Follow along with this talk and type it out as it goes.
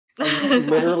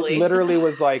literally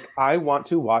was like, I want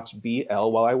to watch BL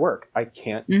while I work. I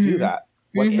can't do that.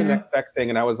 What's the next best thing?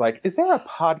 And I was like, is there a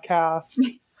podcast?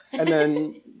 And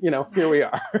then, here we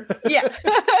are. Yeah.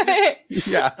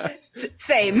 Yeah.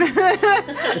 Same.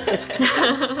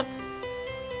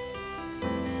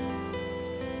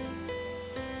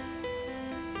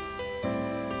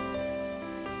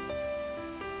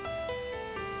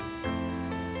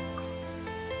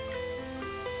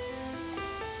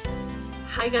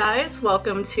 Hi guys,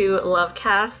 welcome to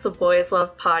LoveCast, the Boys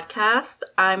Love podcast.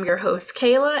 I'm your host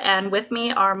Kayla, and with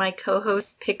me are my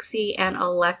co-hosts Pixie and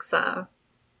Alexa.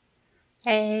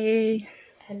 Hey.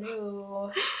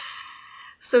 Hello.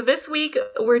 So this week,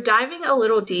 we're diving a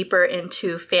little deeper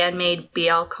into fan-made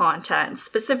BL content,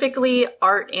 specifically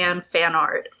art and fan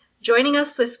art. Joining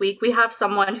us this week, we have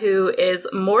someone who is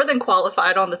more than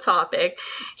qualified on the topic.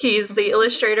 He's the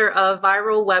illustrator of the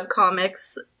viral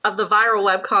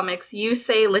webcomics You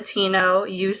Say Latino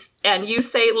and You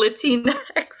Say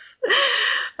Latinx.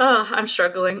 Oh, I'm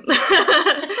struggling.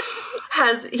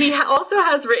 He also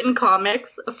has written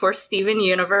comics for Steven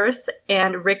Universe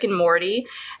and Rick and Morty,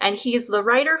 and he's the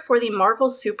writer for the Marvel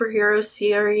superhero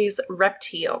series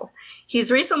Reptile. He's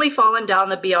recently fallen down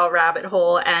the BL rabbit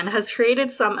hole and has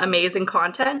created some amazing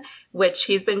content, which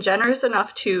he's been generous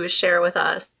enough to share with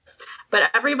us. But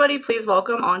everybody, please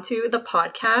welcome onto the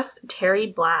podcast, Terry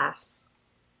Blas.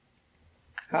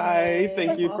 Hi,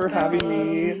 thank you for having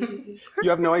me. You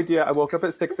have no idea. I woke up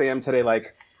at 6 a.m. today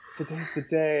like, today's the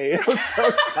day. I was so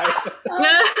excited.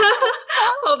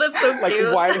 Oh, that's so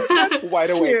cute. Like wide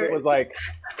awake. It was like...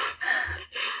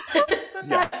 Is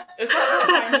that the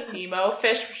Finding Nemo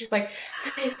fish where she's like,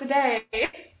 today's the day?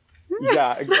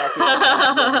 Yeah, exactly.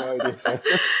 I have no idea.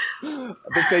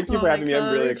 But thank you for having me.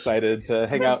 I'm really excited to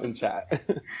hang out and chat.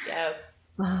 Yes.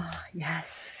 Oh,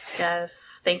 yes.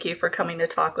 Yes. Thank you for coming to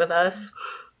talk with us.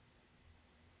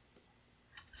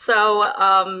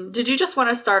 So, did you just want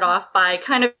to start off by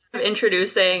kind of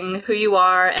introducing who you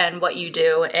are and what you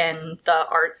do in the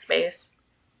art space?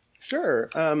 Sure.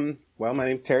 Well, my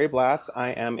name's Terry Blas. I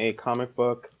am a comic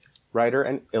book writer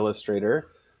and illustrator.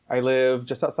 I live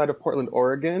just outside of Portland,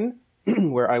 Oregon,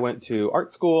 where I went to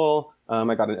art school.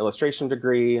 I got an illustration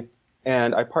degree,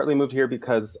 and I partly moved here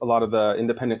because a lot of the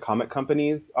independent comic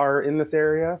companies are in this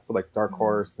area. So like Dark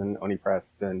Horse and Oni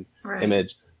Press and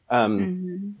Image.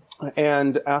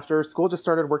 And after school, just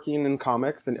started working in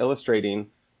comics and illustrating.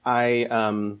 I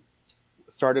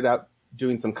started out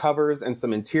doing some covers and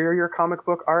some interior comic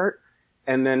book art,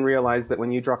 and then realized that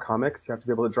when you draw comics, you have to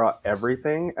be able to draw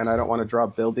everything. And I don't want to draw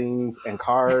buildings and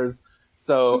cars.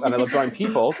 And I love drawing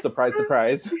people, surprise,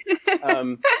 surprise.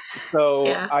 I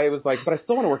was like, but I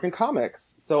still want to work in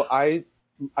comics. So I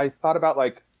thought about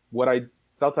like what I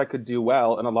felt I could do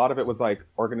well. And a lot of it was like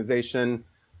organization,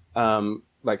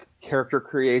 like character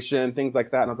creation, things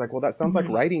like that. And I was like, well, that sounds like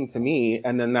writing to me.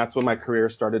 And then that's when my career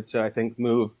started to, I think,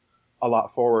 move a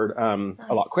lot forward,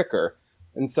 a lot quicker.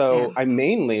 And so I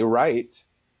mainly write,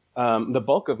 the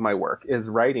bulk of my work is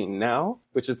writing now,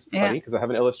 which is funny because I have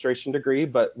an illustration degree,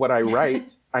 but what I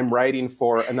write, I'm writing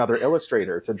for another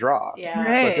illustrator to draw. Yeah.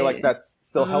 So I feel like that's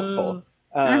still helpful.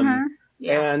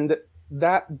 And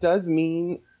that does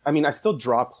mean, I still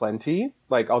draw plenty.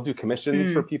 Like I'll do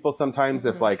commissions for people sometimes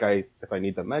if I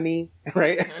need the money,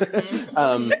 right?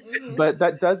 But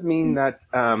that does mean that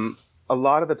a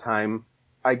lot of the time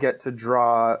I get to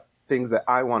draw things that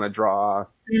I want to draw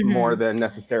more than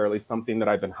necessarily something that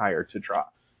I've been hired to draw.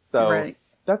 So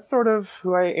that's sort of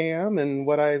who I am and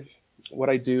what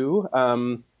I do.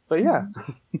 But yeah.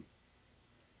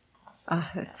 Awesome.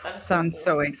 That sounds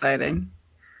so exciting.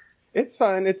 It's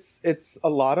fun. It's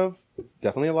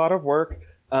definitely a lot of work.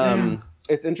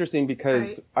 It's interesting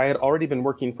because I had already been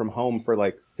working from home for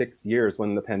like 6 years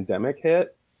when the pandemic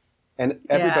hit. And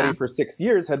everybody for 6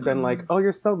 years had been like, oh,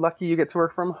 you're so lucky you get to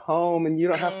work from home and you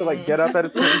don't have to like get up at a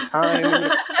certain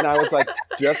time. And I was like,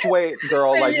 just wait,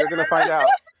 girl, like you're going to find out.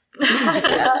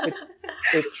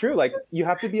 It's true. Like you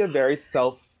have to be a very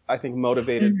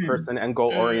motivated person and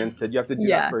goal oriented. You have to do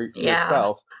that for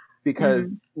yourself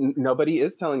because nobody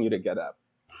is telling you to get up.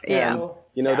 And,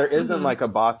 there isn't like a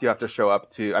boss you have to show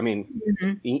up to.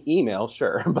 Email,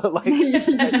 sure. But like, you have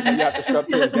to show up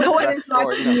to. No one is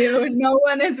watching you. No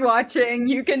one is watching.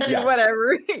 You can do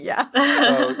whatever.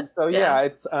 So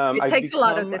it's, it takes a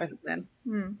lot of discipline.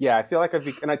 I feel like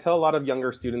and I tell a lot of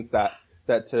younger students that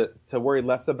to worry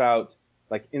less about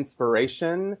like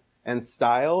inspiration and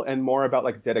style and more about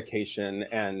like dedication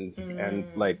and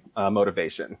like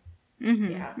motivation.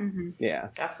 Yeah.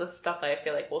 That's the stuff that I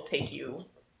feel like will take you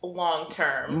long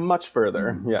term. Much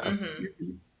further.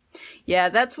 Yeah,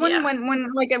 that's when Yeah.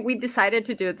 when like we decided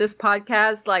to do this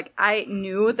podcast, like I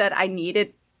knew that I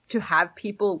needed to have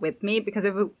people with me, because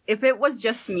if it was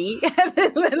just me,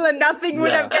 nothing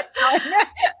would have get done.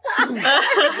 One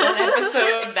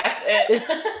episode, that's it.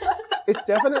 It's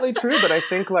definitely true, but I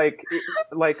think like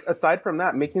aside from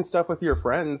that, making stuff with your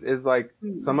friends is like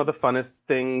some of the funnest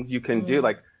things you can do.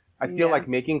 Like I feel like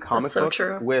making comic books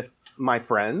with my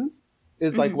friends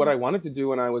is like what I wanted to do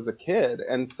when I was a kid.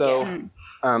 And so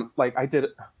like I did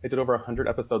over 100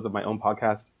 episodes of my own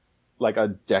podcast like a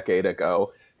decade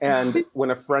ago. And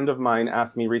when a friend of mine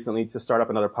asked me recently to start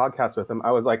up another podcast with him, I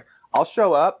was like, I'll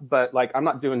show up, but like I'm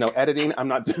not doing no editing. I'm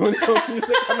not doing no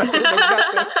music. I'm not doing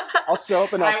nothing. I'll show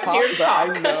up and I'll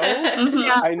talk, but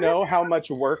I know how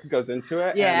much work goes into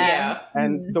it.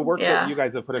 And the work that you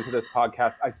guys have put into this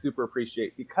podcast, I super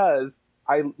appreciate, because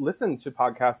I listen to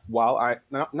podcasts while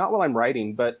not while I'm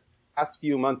writing, but past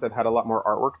few months I've had a lot more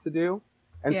artwork to do.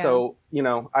 And so, you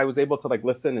know, I was able to like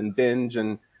listen and binge,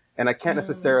 and I can't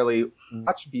necessarily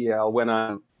watch BL when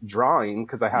I'm drawing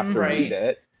because I have to read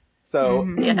it. So,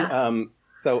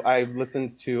 so I've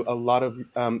listened to a lot of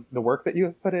the work that you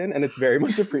have put in, and it's very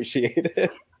much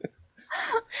appreciated.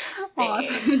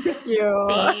 Thank you.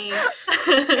 Thanks.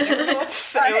 I never know what to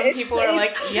say when people are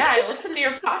like, yeah, I listened to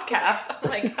your podcast. I'm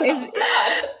like, oh my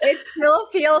God. It still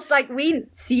feels like we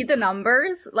see the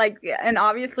numbers, like, and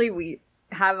obviously we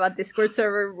have a Discord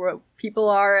server where people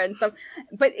are and stuff,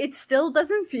 but it still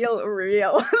doesn't feel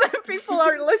real that people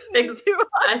are listening to us.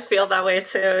 I feel that way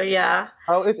too. Yeah.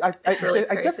 Oh, It's really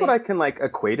I guess what I can like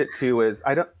equate it to is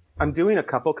I'm doing a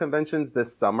couple conventions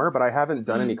this summer, but I haven't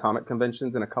done any comic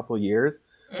conventions in a couple years.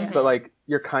 But like,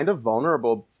 you're kind of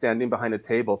vulnerable standing behind a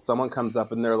table. Someone comes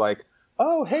up and they're like,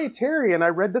 "Oh, hey Terry, and I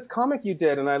read this comic you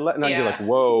did," and you're like,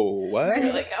 "Whoa, what?"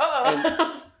 You're like,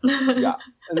 oh.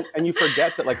 And you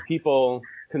forget that like people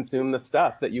consume the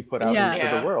stuff that you put out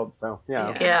into the world. So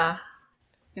Yeah.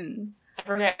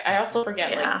 I also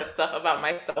forget like the stuff about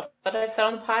myself that I've said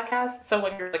on the podcast. So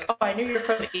when you're like, "Oh, I knew you're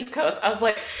from the East Coast," I was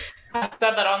like, I've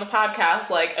said that on the podcast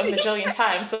like a bajillion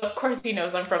times. So of course he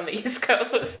knows I'm from the East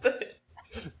Coast.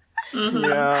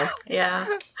 Yeah.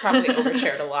 Probably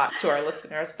overshared a lot to our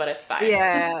listeners, but it's fine.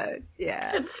 Yeah.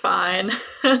 It's fine.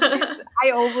 I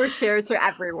overshare to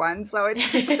everyone, so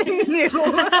it's nothing new.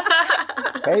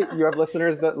 Hey, you have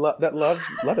listeners that love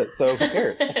it, so who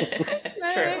cares?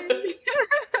 True.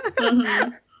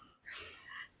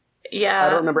 Yeah. I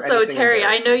don't remember so anything Terry, in there.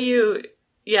 I know you.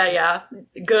 Yeah.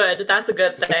 Good. That's a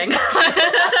good thing.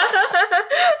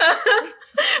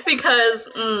 Because,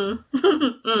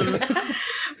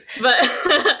 but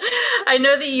I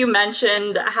know that you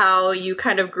mentioned how you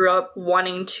kind of grew up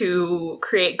wanting to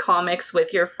create comics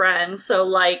with your friends. So,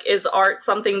 like, is art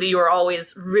something that you were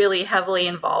always really heavily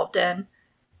involved in?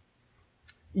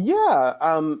 Yeah,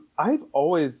 I've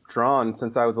always drawn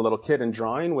since I was a little kid, and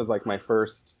drawing was like my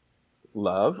first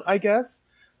love, I guess.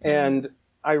 And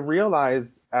I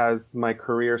realized as my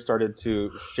career started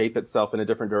to shape itself in a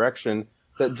different direction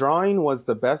that drawing was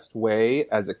the best way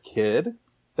as a kid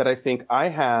that I think I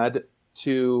had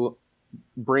to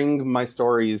bring my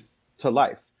stories to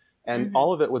life. And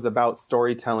all of it was about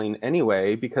storytelling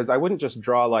anyway, because I wouldn't just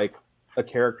draw like a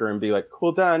character and be like,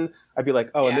 cool, done. I'd be like,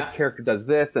 oh, and this character does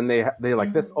this, and they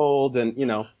like this old, and you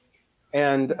know.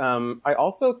 And I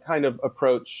also kind of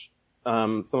approach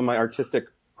some of my artistic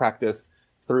practice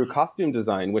through costume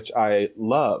design, which I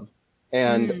love.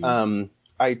 And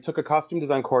I took a costume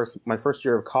design course my first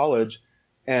year of college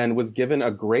and was given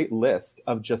a great list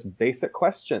of just basic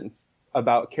questions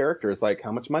about characters, like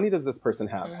how much money does this person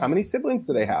have? How many siblings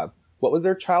do they have? What was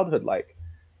their childhood like?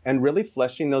 And really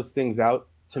fleshing those things out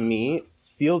to me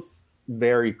feels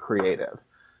very creative.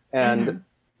 And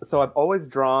so I've always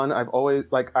drawn. I've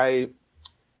always like I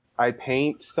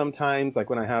paint sometimes, like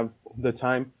when I have the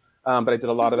time. But I did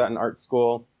a lot of that in art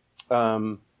school.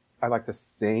 I like to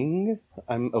sing.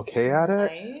 I'm okay at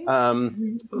it.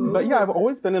 Nice. But yeah, I've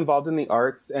always been involved in the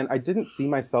arts, and I didn't see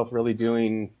myself really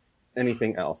doing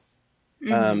anything else.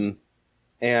 And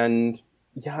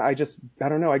yeah, I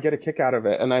don't know. I get a kick out of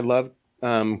it, and I love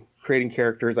creating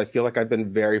characters. I feel like I've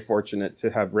been very fortunate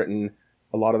to have written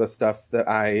a lot of the stuff that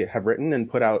I have written and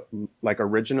put out like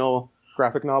original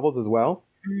graphic novels as well.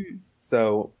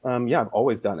 So yeah, I've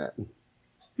always done it.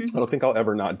 I don't think I'll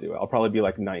ever not do it. I'll probably be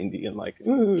like 90 and like,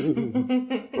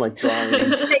 ooh, like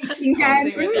drawing. Shaking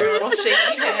hands. With their little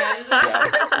shaky hands.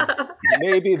 Yeah.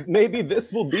 Maybe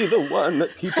this will be the one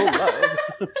that people love.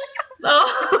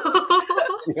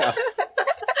 Yeah.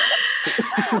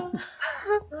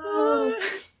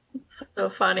 So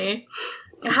funny.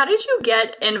 How did you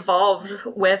get involved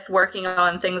with working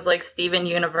on things like Steven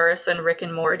Universe and Rick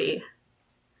and Morty?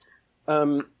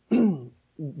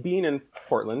 being in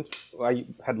Portland, I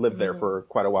had lived there for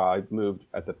quite a while. I moved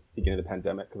at the beginning of the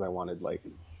pandemic because I wanted like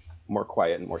more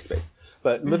quiet and more space.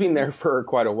 But living there for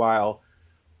quite a while,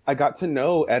 I got to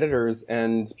know editors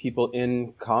and people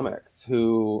in comics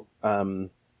who,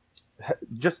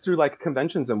 just through like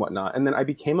conventions and whatnot. And then I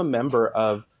became a member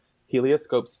of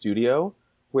Helioscope Studio,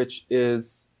 which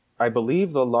is, I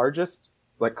believe, the largest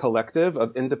like collective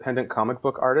of independent comic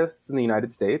book artists in the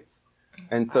United States.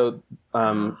 And so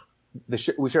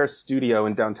we share a studio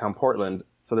in downtown Portland.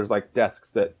 So there's like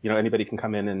desks that, you know, anybody can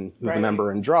come in and who's a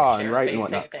member and draw and write and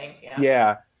whatnot.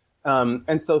 Yeah.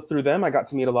 And so through them, I got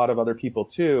to meet a lot of other people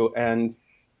too. And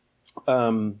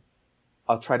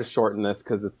I'll try to shorten this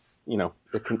because it's, you know,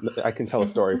 I can tell a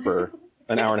story for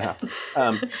an hour and a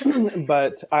half.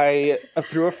 But I,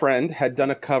 through a friend, had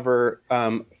done a cover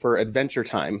for Adventure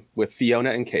Time with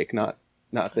Fiona and Cake, not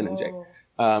Finn and Jake,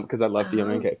 because I love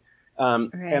Fiona and Cake.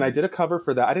 And I did a cover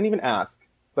for that. I didn't even ask,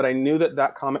 but I knew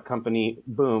that comic company,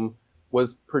 Boom,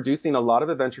 was producing a lot of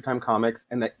Adventure Time comics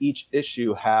and that each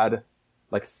issue had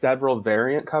like several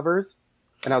variant covers.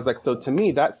 And I was like, so to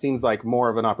me, that seems like more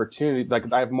of an opportunity.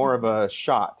 Like I have more of a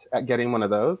shot at getting one of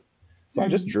those. So I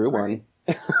just drew one.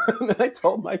 And then I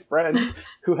told my friend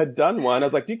who had done one, I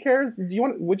was like,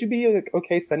 would you be like,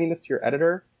 okay sending this to your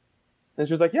editor? And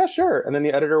she was like, yeah, sure. And then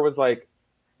the editor was like,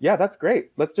 yeah, that's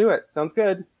great. Let's do it. Sounds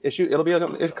good. It'll be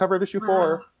a cover of issue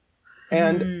 4.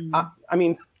 And I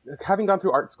mean, having gone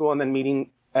through art school and then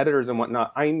meeting editors and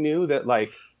whatnot, I knew that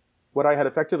like what I had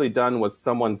effectively done was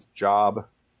someone's job,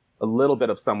 a little bit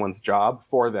of someone's job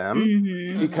for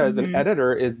them, because an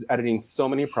editor is editing so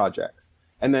many projects.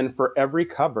 And then for every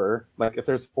cover, like if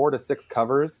there's 4 to 6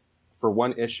 covers for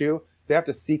one issue, they have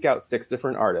to seek out 6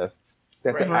 different artists. They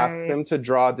have to ask them to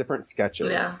draw different sketches.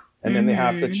 Yeah. And then they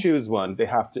have to choose one. They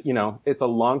have to, you know, it's a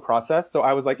long process. So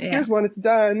I was like, here's one, it's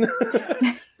done.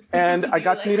 And I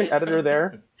got to meet an editor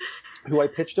there who I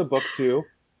pitched a book to.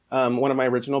 One of my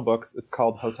original books, it's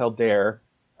called Hotel Dare.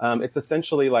 It's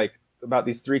essentially like about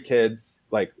these 3 kids,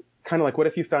 like kind of like what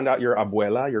if you found out your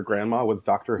abuela, your grandma, was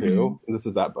Doctor Who? And this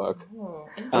is that book.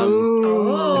 And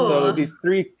so these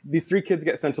three kids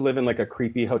get sent to live in like a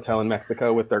creepy hotel in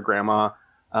Mexico with their grandma,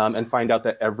 and find out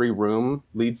that every room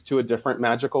leads to a different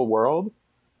magical world,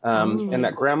 and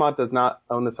that grandma does not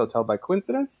own this hotel by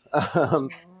coincidence.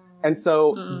 And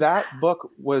so that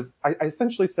book was, I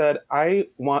essentially said, I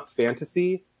want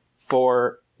fantasy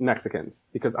for Mexicans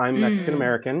because I'm Mexican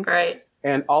American. Right.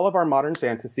 And all of our modern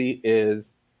fantasy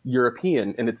is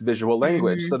European in its visual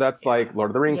language. So that's like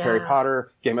Lord of the Rings, Harry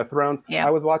Potter, Game of Thrones.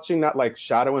 I was watching that like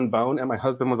Shadow and Bone, and my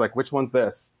husband was like, which one's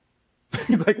this?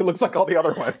 He's like, it looks like all the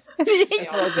other ones.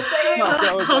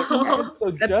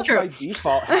 So just by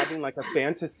default, having like a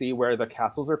fantasy where the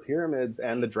castles are pyramids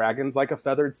and the dragon's like a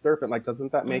feathered serpent, like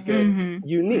doesn't that make it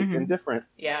unique and different?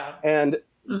 Yeah. And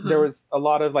there was a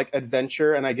lot of like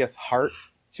adventure and I guess heart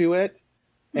to it.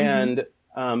 And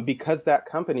because that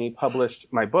company published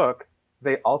my book,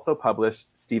 they also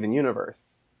published Steven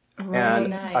Universe.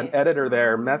 And an editor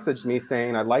there messaged me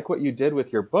saying, I like what you did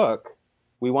with your book.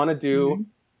 We want to do...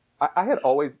 I had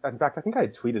always, in fact, I think I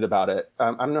had tweeted about it.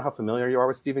 I don't know how familiar you are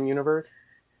with Steven Universe,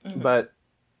 but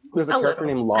there's a character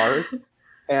named Lars.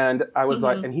 And I was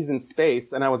like, and he's in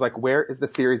space. And I was like, where is the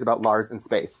series about Lars in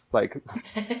space? Like,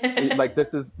 like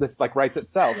this like writes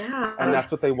itself. Yeah. And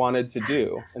that's what they wanted to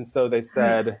do. And so they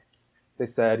said,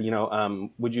 you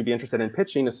know, would you be interested in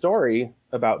pitching a story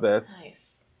about this?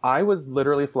 Nice. I was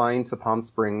literally flying to Palm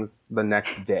Springs the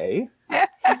next day.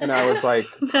 And I was like,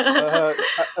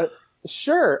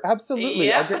 sure,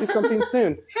 absolutely. I'll get you something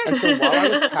soon. And so while I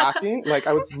was packing, like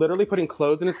I was literally putting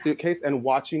clothes in a suitcase and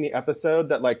watching the episode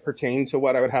that like pertained to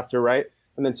what I would have to write,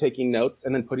 and then taking notes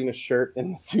and then putting a shirt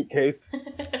in the suitcase.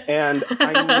 And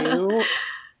I knew,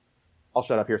 I'll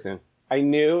shut up here soon. I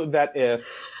knew that if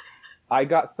I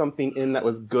got something in that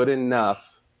was good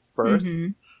enough first,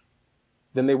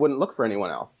 then they wouldn't look for anyone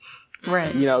else.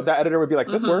 Right. You know, the editor would be like,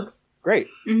 this works. Great.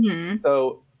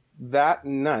 So that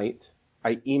night,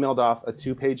 I emailed off a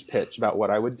 2-page pitch about what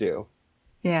I would do.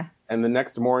 Yeah. And the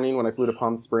next morning when I flew to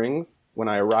Palm Springs, when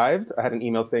I arrived, I had an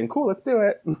email saying, cool, let's do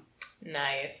it.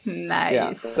 Nice.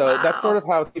 Yeah. So that's sort of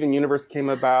how Steven Universe came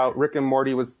about. Rick and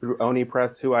Morty was through Oni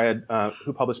Press, who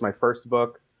published my first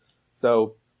book.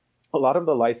 So a lot of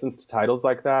the licensed titles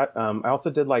like that. I also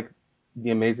did like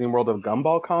The Amazing World of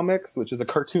Gumball Comics, which is a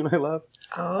cartoon I love.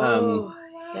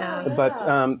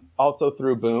 But also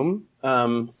through Boom.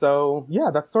 So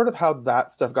yeah, that's sort of how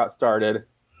that stuff got started.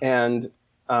 And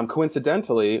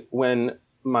coincidentally, when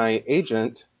my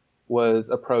agent was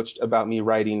approached about me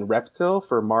writing Reptile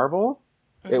for Marvel,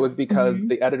 it was because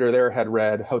the editor there had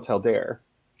read Hotel Dare.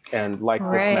 and like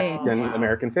this Mexican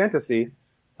American fantasy,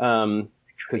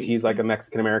 because he's like a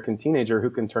Mexican American teenager who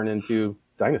can turn into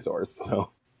dinosaurs.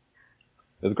 So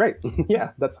it was great.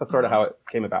 Yeah, that's sort of how it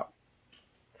came about.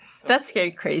 That's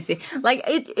scary crazy. Like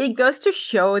it goes to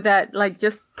show that like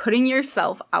just putting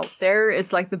yourself out there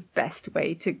is like the best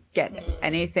way to get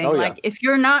anything. Oh, yeah. Like if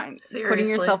you're not Seriously. putting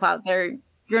yourself out there,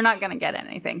 you're not gonna get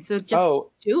anything. So just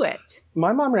do it.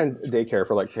 My mom ran daycare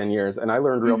for like 10 years, and I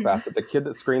learned real fast that the kid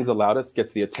that screams the loudest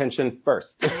gets the attention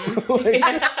first. like,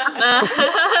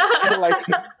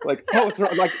 oh, it's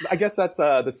wrong. Like, I guess that's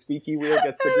the squeaky wheel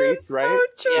gets the grease, so right?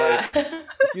 true. Yeah. Like,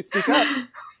 if you speak up,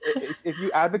 if you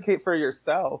advocate for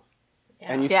yourself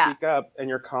and you speak up and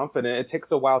you're confident, it takes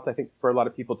a while to, I think, for a lot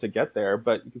of people to get there.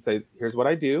 But you can say, here's what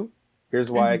I do. Here's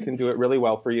why I can do it really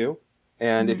well for you.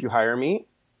 And if you hire me,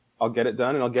 I'll get it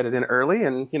done and I'll get it in early,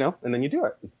 and and then you do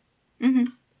it.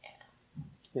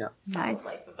 Yeah. Nice.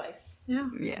 Life advice. Yeah.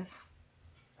 Yes.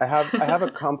 I have a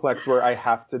complex where I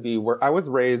have to be, where I was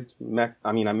raised,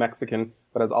 I'm Mexican,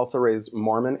 but I was also raised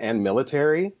Mormon and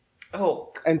military.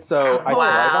 Oh. And so I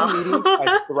thrive on meetings.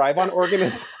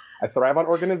 I thrive on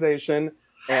organization.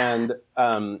 And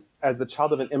as the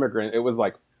child of an immigrant, it was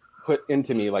like put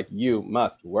into me, like, you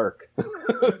must work.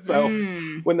 So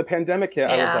when the pandemic hit,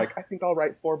 I was like, I think I'll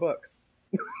write 4 books.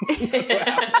 That's what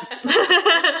happened.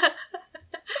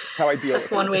 That's how I deal with it.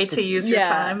 That's one way to use your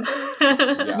time.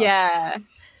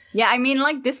 Yeah, I mean,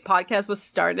 like, this podcast was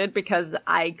started because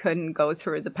I couldn't go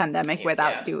through the pandemic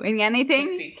without doing anything.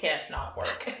 So you can't not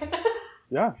work.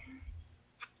 Yeah.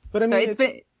 But I mean, so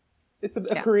it's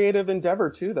a creative endeavor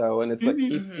too, though. And it's like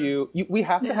keeps you we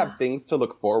have to have things to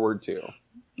look forward to.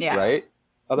 Yeah. Right?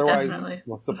 Otherwise, Definitely.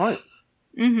 what's the point?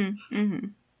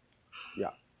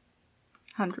 Yeah.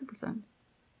 100%.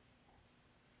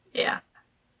 Yeah.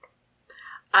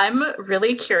 I'm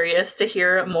really curious to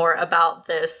hear more about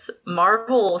this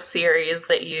Marvel series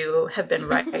that you have been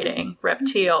writing,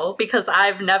 Reptile, because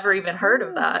I've never even heard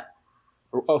of that.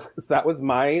 Oh, so that was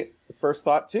my first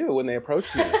thought too when they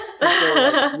approached me. They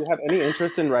were like, do you have any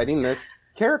interest in writing this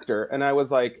character? And I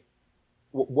was like,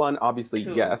 one, obviously,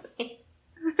 yes.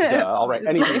 Duh, I'll write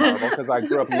anything Marvel because I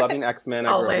grew up loving X-Men.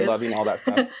 I grew up loving all that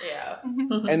stuff. Yeah.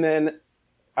 And then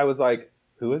I was like,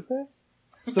 who is this?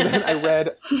 So then I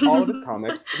read all of his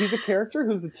comics. He's a character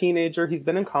who's a teenager. He's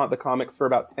been in the comics for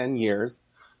about 10 years.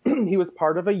 He was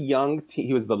part of a young team.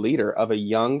 He was the leader of a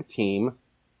young team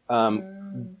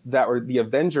that were the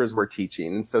Avengers were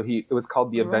teaching. So it was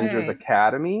called the Avengers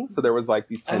Academy. So there was like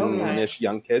these 10-ish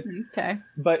young kids. Okay.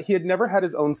 But he had never had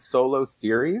his own solo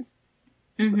series.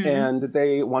 And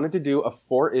they wanted to do a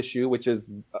 4-issue, which is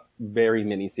a very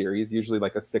mini series. Usually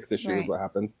like a 6-issue is what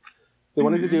happens. They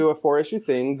wanted to do a 4-issue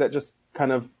thing that just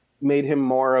kind of made him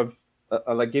more of,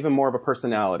 gave him more of a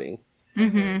personality.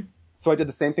 So I did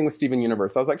the same thing with Steven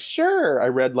Universe. I was like, sure. I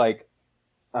read like,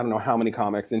 I don't know how many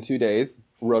comics in 2 days,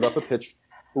 wrote up a pitch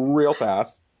real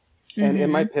fast. And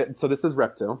in my pitch, so this is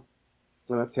Reptile.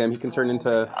 And that's him. He can turn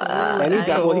into any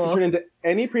devil. He can turn into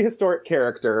any prehistoric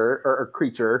character or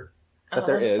creature that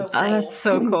there is. So cool. That's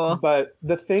so cool. But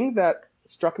the thing that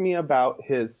struck me about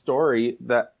his story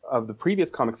that of the previous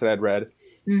comics that I'd read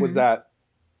was that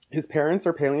his parents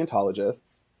are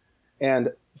paleontologists. And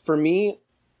for me,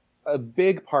 a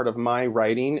big part of my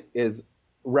writing is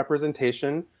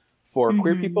representation for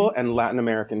queer people and Latin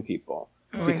American people.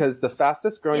 Because the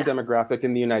fastest growing demographic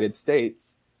in the United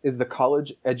States is the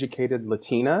college educated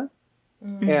Latina.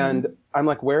 And I'm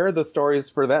like, where are the stories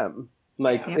for them?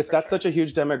 Like, if that's such a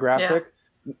huge demographic,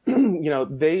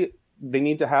 they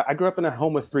need to have. I grew up in a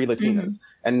home with 3 Latinas,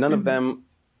 and none of them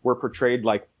were portrayed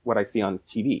like what I see on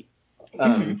TV.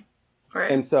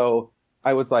 And so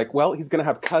I was like, well, he's going to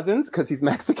have cousins because he's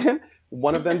Mexican.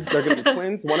 One of them, they're going to be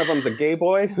twins. One of them's a gay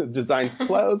boy who designs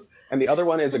clothes, and the other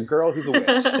one is a girl who's a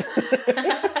witch.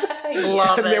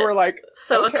 Love it. They were like,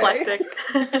 so okay. eclectic.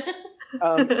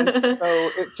 And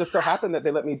so it just so happened that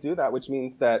they let me do that, which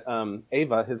means that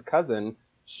Ava, his cousin,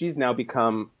 she's now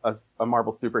become a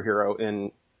Marvel superhero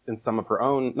in some of her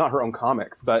own, not her own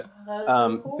comics, but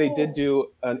so cool. They did do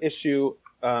an issue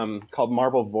called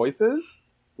Marvel Voices,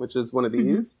 which is one of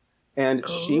these. And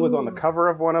she was on the cover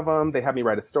of one of them. They had me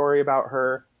write a story about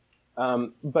her.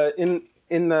 But in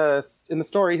the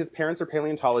story, his parents are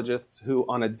paleontologists who,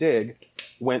 on a dig,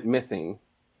 went missing.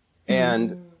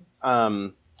 And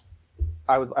I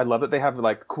love that they have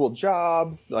like cool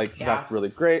jobs. Like that's really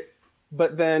great.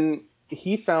 But then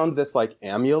he found this like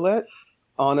amulet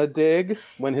on a dig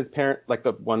when his like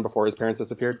the one before his parents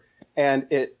disappeared, and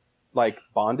it like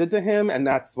bonded to him, and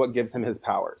that's what gives him his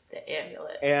powers. The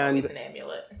amulet. And it's always an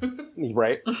amulet.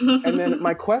 Right. And then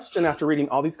my question after reading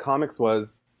all these comics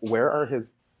was, where are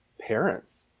his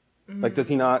parents? Like, does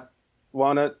he not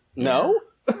want to know?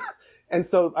 And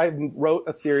so I wrote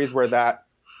a series where that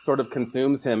sort of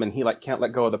consumes him and he like can't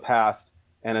let go of the past.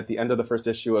 And at the end of the first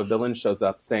issue, a villain shows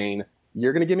up saying,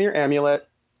 you're going to give me your amulet.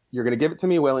 You're going to give it to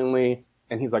me willingly.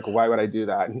 And he's like, why would I do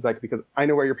that? And he's like, because I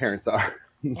know where your parents are.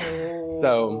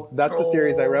 So that's the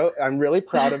series I wrote. I'm really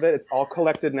proud of it. It's all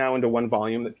collected now into one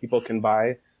volume that people can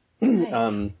buy.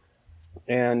 Nice.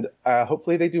 And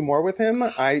hopefully they do more with him.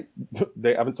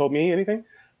 They haven't told me anything.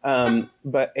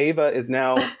 But Ava is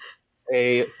now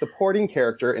a supporting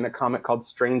character in a comic called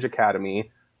Strange Academy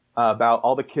about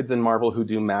all the kids in Marvel who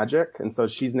do magic. And so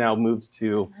she's now moved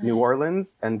to New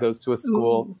Orleans and goes to a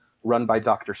school run by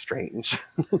Doctor Strange.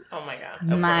 Oh my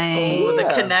God. Nice. Oh, the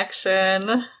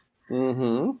connection.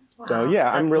 Wow. So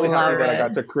Wow, I'm really happy that I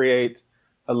got it. to create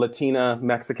a Latina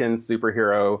Mexican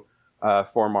superhero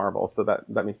for Marvel. So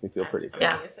that makes me feel pretty good.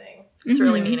 Yeah. Amazing. It's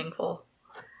really meaningful.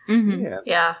 Yeah.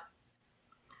 Yeah.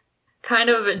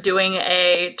 Kind of doing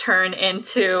a turn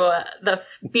into the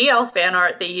BL fan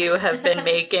art that you have been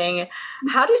making.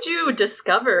 How did you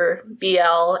discover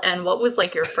BL and what was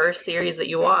like your first series that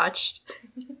you watched?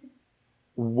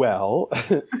 Well,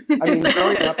 I mean,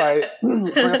 growing up, I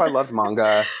loved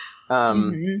manga. I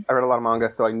read a lot of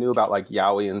manga, so I knew about like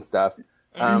yaoi and stuff.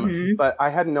 But I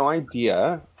had no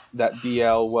idea that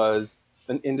BL was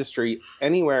an industry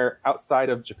anywhere outside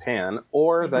of Japan,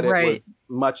 or that it was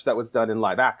much that was done in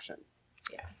live action.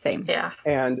 Same. Yeah.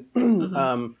 And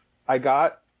I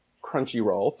got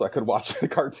Crunchyroll so I could watch the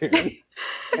cartoon.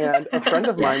 And a friend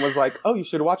of mine was like, oh, you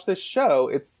should watch this show.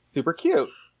 It's super cute.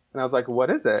 And I was like, what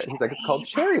is it? He's like, it's called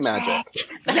Cherry Magic.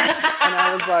 Yes. And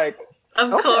I was like,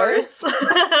 Of okay. course.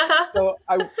 So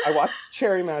I watched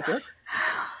Cherry Magic.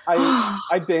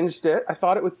 I binged it. I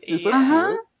thought it was super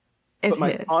cute. But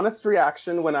my honest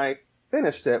reaction when I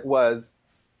finished it was,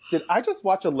 did I just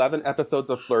watch 11 episodes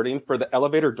of flirting for the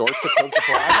elevator doors to close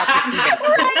before I got to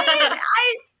see them?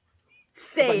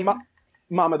 Same. Like,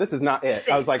 Mama, this is not it.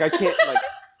 I was like, I can't, like...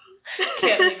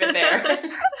 Can't leave it there.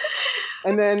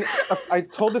 And then I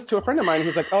told this to a friend of mine.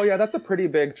 He's like, oh, yeah, that's a pretty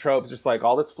big trope. Just like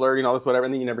all this flirting, all this whatever,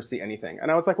 and then you never see anything.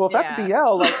 And I was like, well, if that's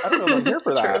BL, like, I don't know if I'm here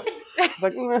for that.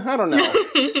 Like, I don't know.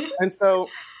 And so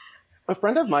a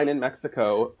friend of mine in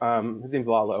Mexico, his name's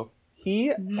Lalo,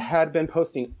 he had been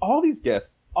posting all these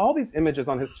GIFs, all these images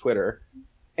on his Twitter.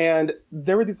 And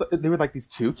there were these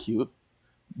two cute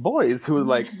boys who were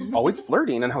like always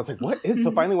flirting. And I was like, what is?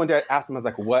 So finally one day I asked him, I was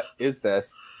like, what is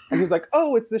this? And he was like,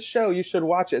 oh, it's this show. You should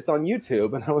watch it. It's on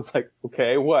YouTube. And I was like,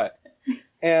 okay, what?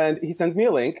 And he sends me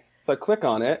a link. So I click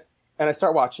on it and I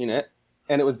start watching it.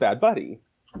 And it was Bad Buddy.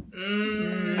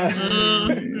 And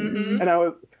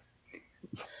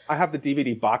I have the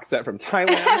DVD box set from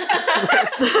Thailand.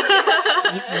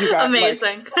 you got,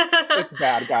 amazing. Like, it's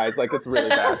bad, guys. Like, it's really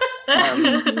bad.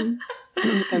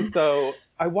 And so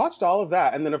I watched all of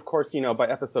that. And then, of course, by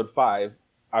episode 5,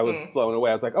 I was blown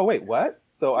away. I was like, oh, wait, what?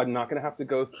 So I'm not going to have to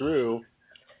go through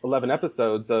 11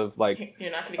 episodes of like, you're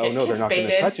not gonna oh no, they're not going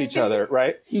to touch each other,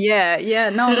 right? Yeah.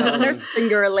 No, there's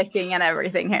finger licking and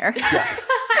everything here.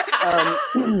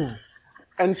 Yeah.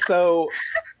 And so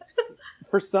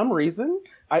for some reason,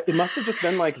 it must have just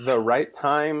been like the right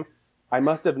time. I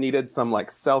must have needed some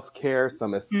like self-care,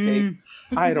 some escape.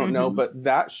 I don't know. But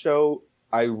that show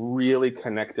I really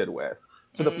connected with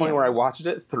to the point where I watched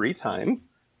it 3 times.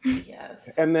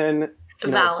 Yes. And then,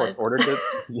 of course, ordered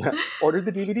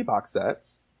the DVD box set.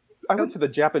 I went to the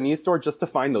Japanese store just to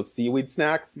find those seaweed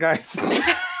snacks, guys.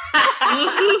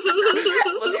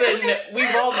 Listen,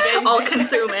 we've all been all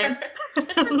consuming.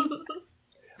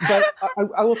 But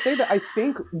I will say that I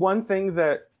think one thing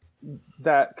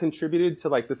that contributed to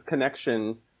like this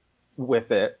connection with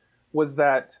it was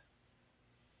that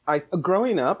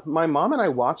growing up, my mom and I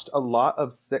watched a lot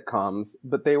of sitcoms,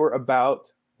 but they were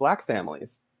about Black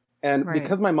families. And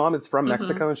because my mom is from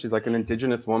Mexico and she's like an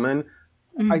indigenous woman,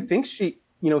 I think she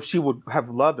would have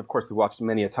loved, of course, to watch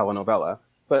many a telenovela,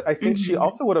 but I think she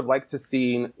also would have liked to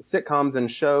see sitcoms and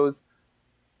shows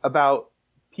about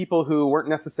people who weren't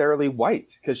necessarily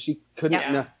white because she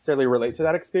couldn't necessarily relate to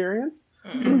that experience.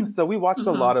 So we watched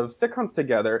a lot of sitcoms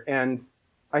together. And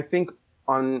I think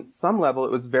on some level, it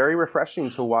was very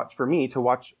refreshing for me to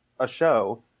watch a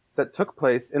show that took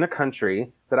place in a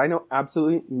country that I know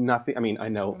absolutely nothing. I mean, I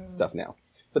know stuff now,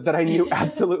 but that I knew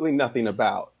absolutely nothing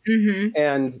about.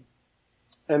 And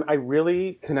I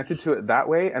really connected to it that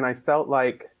way. And I felt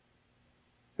like,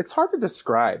 it's hard to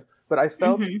describe, but I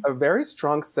felt a very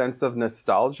strong sense of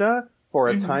nostalgia for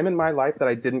a time in my life that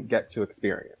I didn't get to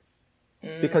experience.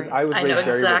 Because I was raised very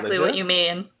religious. I know exactly what you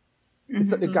mean.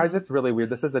 Guys, it's really weird.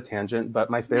 This is a tangent, but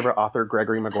my favorite author,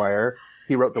 Gregory Maguire,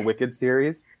 he wrote the Wicked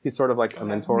series. He's sort of like a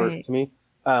mentor to me.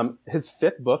 His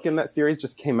 5th book in that series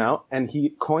just came out, and he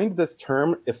coined this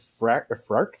term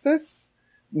ephrarxis,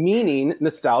 meaning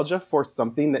nostalgia for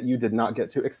something that you did not get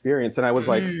to experience. And I was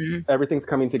like, everything's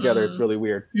coming together. It's really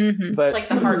weird. But it's like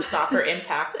the Heartstopper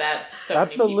impact that so many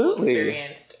people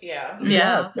experienced. Yeah.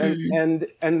 Yes. And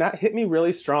that hit me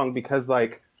really strong because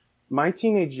like my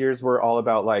teenage years were all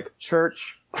about like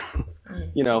church,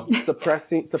 you know,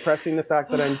 suppressing the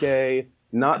fact that I'm gay,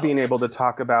 not being able to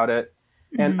talk about it.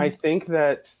 And I think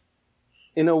that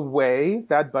in a way,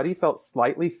 Bad Buddy felt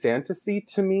slightly fantasy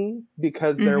to me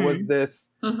because there was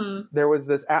this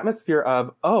atmosphere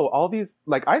of, oh, all these,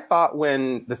 like, I thought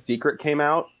when The Secret came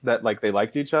out that like they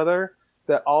liked each other,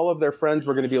 that all of their friends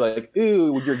were going to be like,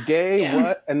 ooh, you're gay,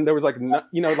 what? And there was like, no,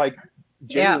 you know, like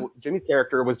Jimmy's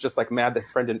character was just like mad that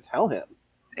his friend didn't tell him.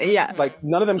 Yeah. Like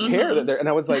none of them care that they're, and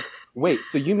I was like, wait,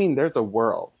 so you mean there's a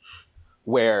world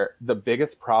where the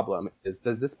biggest problem is,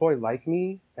 does this boy like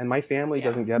me? And my family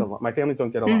doesn't get along. My families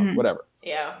don't get along, whatever.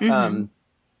 Yeah.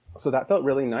 So that felt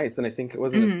really nice. And I think it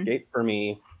was an escape for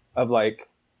me of like,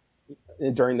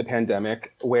 during the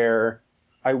pandemic where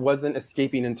I wasn't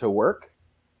escaping into work.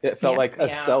 It felt like a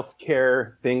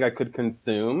self-care thing I could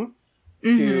consume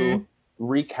to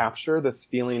recapture this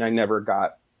feeling I never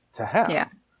got to have.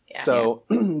 So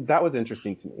that was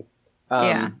interesting to me.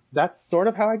 That's sort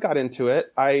of how I got into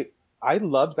it. I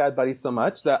loved Bad Buddy so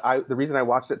much that the reason I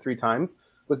watched it 3 times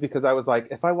was because I was like,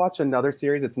 if I watch another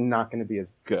series, it's not going to be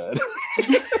as good.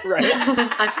 Right?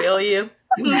 I feel you.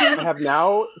 I have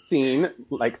now seen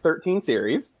like 13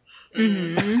 series.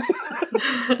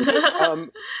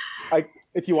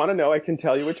 If you want to know, I can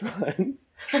tell you which ones.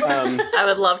 I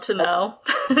would love to know.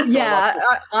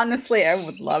 Honestly, I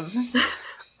would love.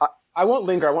 I won't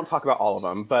linger. I won't talk about all of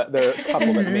them, but there are a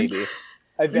couple that maybe.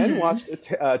 I then watched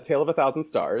Tale of a Thousand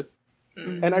Stars.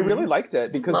 And I really liked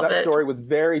it because that story was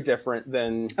very different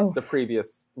than the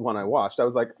previous one I watched. I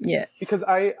was like, because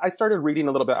I started reading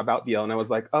a little bit about BL and I was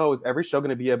like, oh, is every show going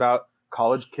to be about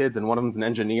college kids and one of them's an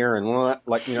engineer and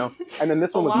like, you know, and then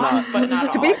this one was not. But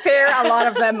not to be fair, a lot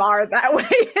of them are that way.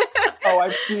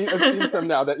 I've seen some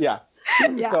now that,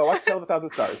 So I watched Tale of a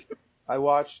Thousand Stars. I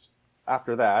watched,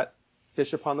 after that,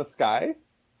 Fish Upon the Sky.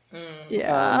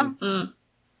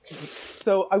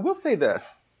 So I will say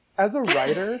this, as a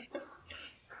writer,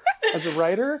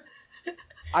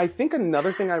 I think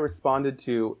another thing I responded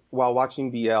to while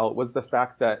watching BL was the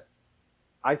fact that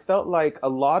I felt like a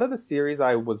lot of the series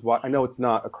I was I know it's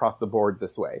not across the board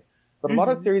this way, but a lot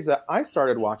of series that I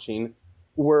started watching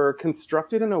were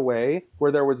constructed in a way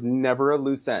where there was never a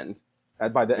loose end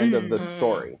by the end of the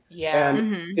story.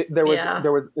 And there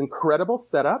was incredible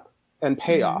setup and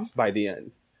payoff by the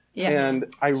end. And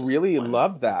I really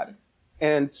loved that.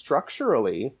 And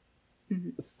structurally,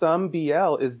 some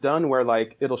BL is done where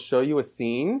like it'll show you a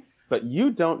scene, but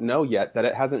you don't know yet that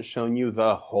it hasn't shown you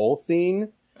the whole scene.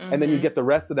 And then you get the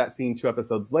rest of that scene 2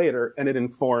 episodes later and it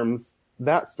informs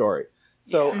that story.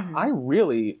 So I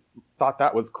really thought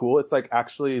that was cool. It's like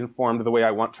actually informed the way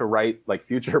I want to write like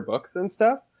future books and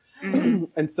stuff.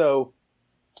 And so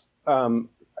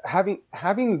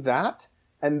having that,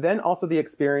 and then also the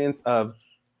experience of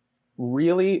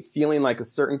really feeling like a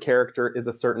certain character is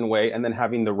a certain way and then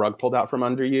having the rug pulled out from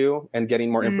under you and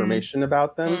getting more information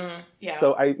about them.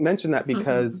 So I mentioned that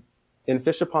because in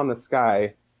Fish Upon the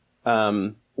Sky,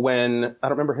 when, I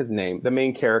don't remember his name, the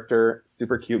main character,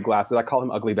 super cute glasses, I call him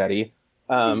Ugly Betty,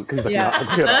 because he's like not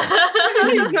ugly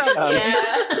at all.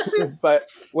 But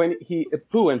when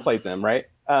Pooh plays him, right?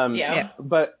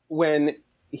 But when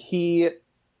he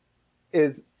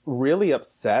is really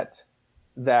upset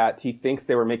that he thinks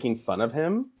they were making fun of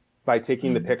him by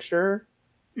taking the picture,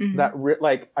 that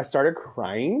like I started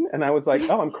crying and I was like,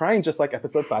 oh, I'm crying just like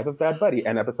episode 5 of Bad Buddy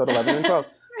and episode 11 and 12.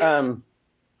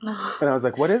 And I was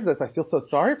like, what is this? I feel so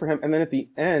sorry for him. And then at the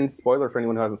end, spoiler for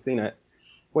anyone who hasn't seen it,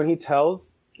 when he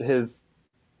tells his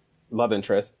love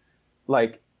interest,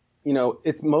 like, you know,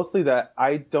 it's mostly that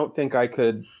I don't think I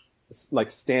could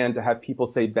like stand to have people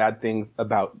say bad things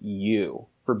about you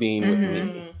for being with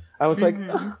me. I was like,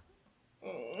 and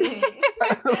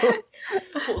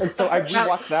so I've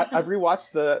rewatched that. I've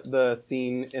rewatched the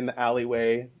scene in the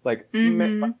alleyway. Like,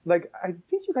 like I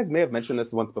think you guys may have mentioned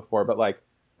this once before, but like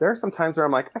there are some times where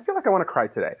I'm like, I feel like I want to cry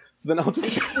today. So then I'll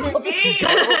just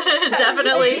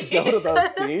definitely go to those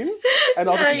scenes and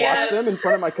I'll just watch them in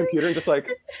front of my computer and just like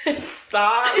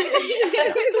stop.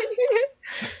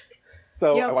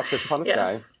 So I watched Fish Upon the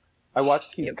Sky. I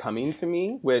watched He's Coming to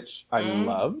Me, which I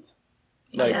loved.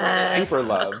 Like super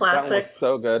loved. That one was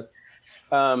so good.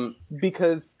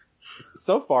 Because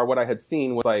so far what I had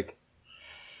seen was like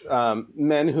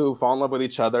men who fall in love with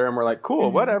each other and were like,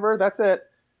 cool, whatever, that's it.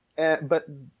 But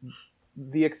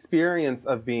the experience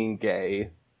of being gay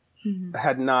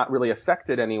had not really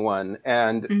affected anyone.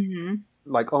 And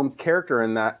like Ohm's character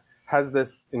in that has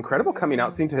this incredible coming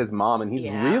out scene to his mom, and he's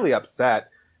really upset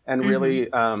and really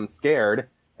scared.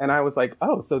 And I was like,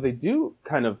 oh, so they do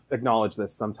kind of acknowledge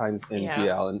this sometimes in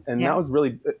BL. And that was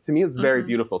really, to me, it was a very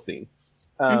beautiful scene.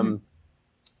 I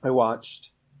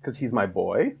watched, because he's my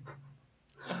boy.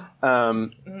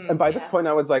 And by this point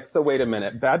I was like, so wait a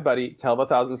minute, Bad Buddy, Tale of a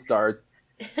Thousand Stars,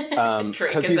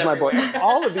 because he's my boy.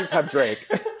 All of these have Drake.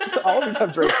 All of these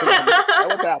have Drake.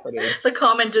 What's happening? The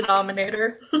common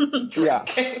denominator. Yeah.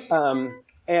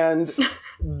 And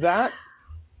that,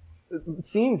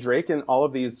 seeing Drake in all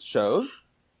of these shows,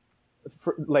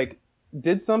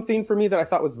 did something for me that I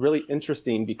thought was really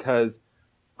interesting, because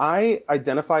I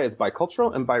identify as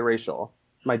bicultural and biracial.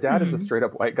 My dad is a straight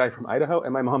up white guy from Idaho,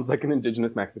 and my mom's like an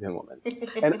indigenous Mexican woman.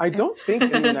 And I don't think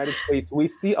in the United States we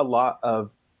see a lot of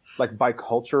like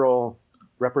bicultural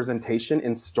representation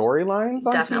in storylines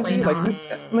on TV.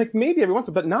 Like maybe every once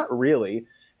in a while, but not really.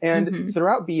 And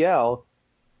throughout BL,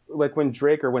 like when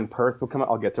Drake or when Perth would come up,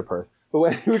 I'll get to Perth, but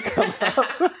when he would come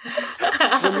up,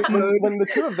 when the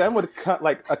two of them would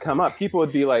come up, people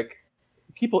would be like,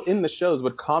 people in the shows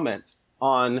would comment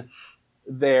on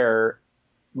their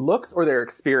looks or their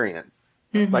experience.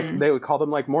 Like they would call them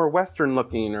like more Western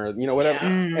looking, or whatever.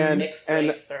 And mixed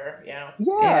race, or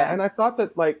and I thought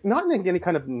that, like, not in any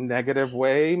kind of negative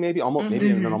way, maybe in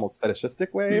an almost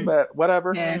fetishistic way, but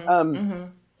whatever.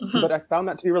 But I found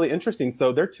that to be really interesting.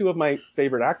 So they're two of my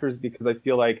favorite actors, because I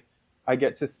feel like I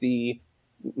get to see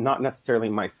not necessarily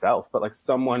myself, but like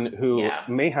someone who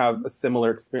may have a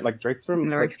similar experience. Like Drake's from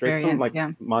Montana. And I'm like,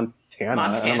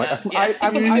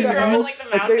 I'm from Idaho. Like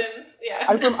the mountains.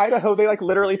 I'm from Idaho. They like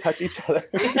literally touch each other.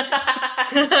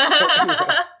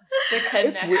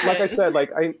 It's weird. Like I said,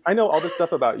 like I know all this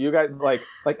stuff about you guys. Like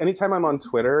anytime I'm on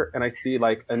Twitter and I see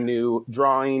like a new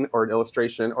drawing or an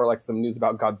illustration or like some news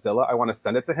about Godzilla, I want to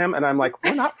send it to him, and I'm like,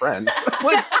 we're not friends.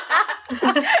 Like,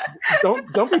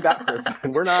 don't be that person.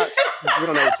 We don't know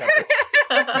each other.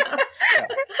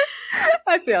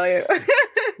 I feel you.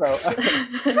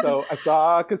 So I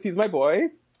saw, because he's my boy,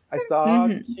 I saw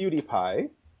Cutie Pie.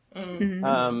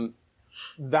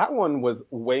 That one was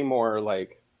way more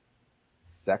like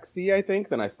sexy, I think,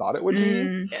 than I thought it would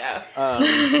be.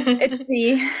 It's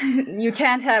C. You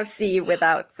can't have C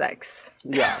without sex.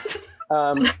 Yeah.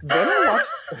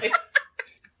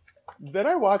 Then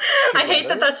I watched I hate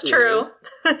that that's true.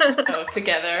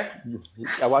 Together.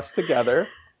 I watched Together.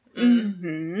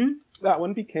 That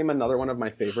one became another one of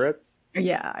my favorites.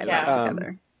 Yeah, I love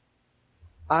Together.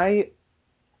 I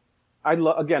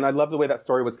love the way that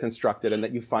story was constructed, and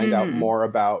that you find out more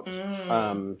about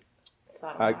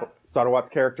Sodawatt's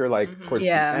character, like towards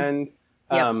the end.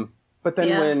 But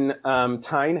then when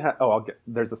Tyne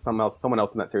there's someone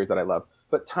else in that series that I love.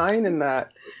 But Tyne in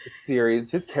that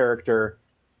series, his character,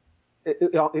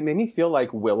 it made me feel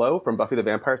like Willow from Buffy the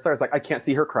Vampire Slayer. It's like, I can't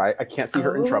see her cry. I can't see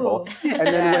her in trouble. And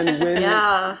then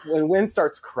when Wynn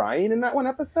starts crying in that one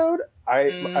episode, I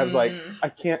was like,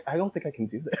 I don't think I can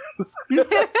do this.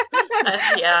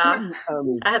 I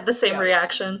had the same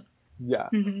reaction. Yeah.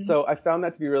 So I found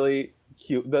that to be really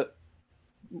cute.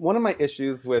 One of my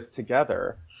issues with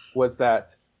Together was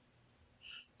that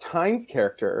Tyne's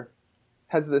character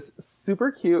has this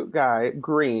super cute guy,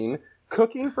 Green,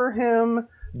 cooking for him,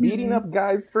 beating up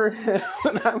guys for him.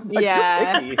 And I was like,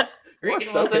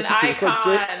 Green was an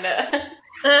icon.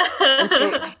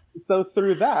 So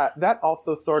through that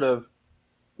also sort of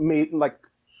made, like,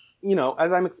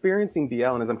 as I'm experiencing BL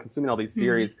and as I'm consuming all these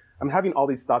series, I'm having all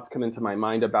these thoughts come into my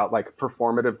mind about like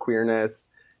performative queerness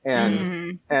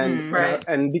and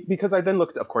because I then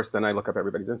looked, of course, then I look up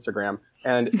everybody's Instagram,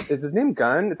 and is his name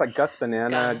Gunn? It's like Gus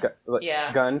Banana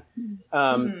Gunn.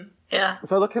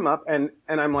 So I look him up, and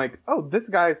I'm like, oh, this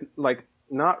guy's like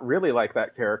not really like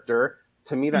that character.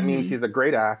 To me, that means he's a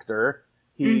great actor.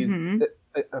 He's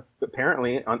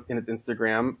apparently in his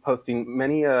Instagram posting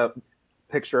many a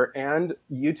picture and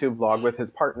YouTube vlog with his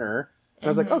partner. And I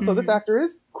was like, oh, so this actor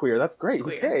is queer. That's great.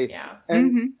 He's gay. Yeah.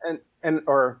 And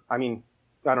or I mean,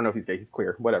 I don't know if he's gay. He's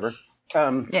queer. Whatever.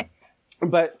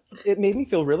 But it made me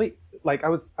feel really like I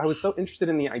was so interested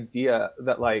in the idea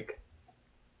that like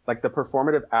the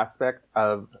performative aspect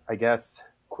of, I guess,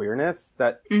 queerness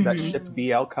that ship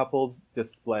BL couples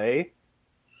display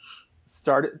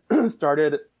started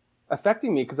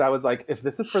affecting me, because I was like, if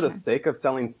this is for the sake of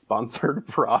selling sponsored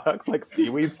products like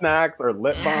seaweed snacks or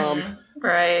lip balm,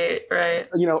 right,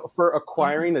 for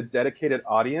acquiring a dedicated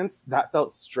audience, that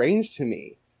felt strange to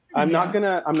me. I'm not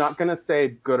gonna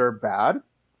say good or bad,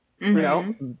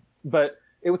 but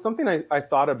it was something I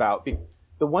thought about.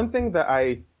 The one thing that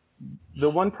I the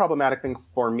one problematic thing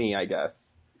for me, I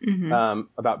guess,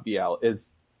 about BL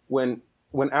is when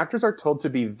actors are told to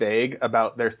be vague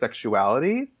about their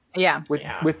sexuality,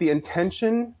 with the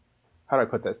intention, how do I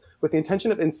put this? With the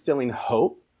intention of instilling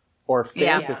hope or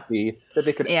fantasy that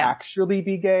they could actually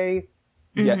be gay,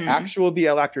 yet actual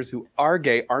BL actors who are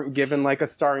gay aren't given like a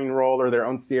starring role or their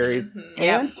own series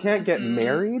and can't get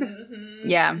married.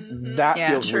 That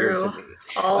feels weird to me.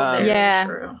 All very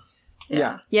true.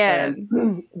 Yeah.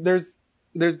 And there's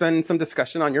been some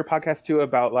discussion on your podcast too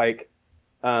about like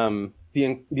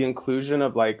the inclusion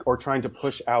of like, or trying to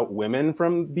push out women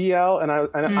from BL, and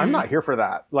I'm not here for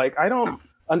that. Like, I don't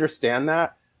understand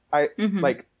that.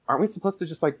 Like, aren't we supposed to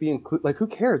just like be like, who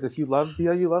cares if you love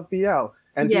BL, you love BL,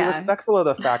 and be respectful of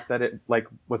the fact that it like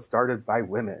was started by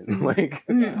women. Like,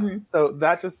 so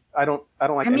that just I don't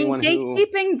like anyone.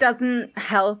 Gatekeeping doesn't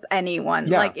help anyone.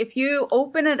 Like, if you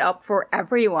open it up for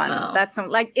everyone, that's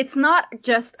like, it's not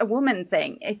just a woman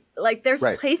thing. Like, there's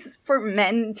places for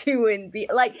men too, and be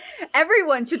like,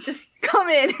 everyone should just come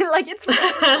in. Like, it's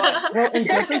well, and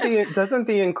doesn't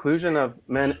the inclusion of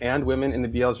men and women in the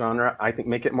BL genre, I think,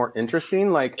 make it more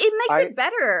interesting? Like, it makes it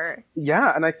better.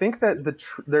 Yeah, and I think that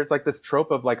there's like this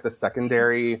trope of like the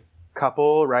secondary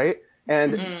couple, right?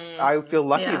 And I feel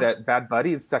lucky that Bad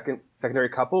Buddy's secondary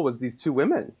couple was these two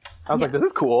women. I was like, this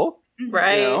is cool,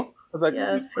 right? You know? I was like,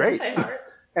 great.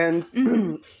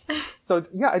 And so,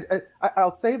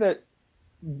 I'll say that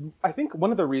I think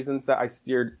one of the reasons that I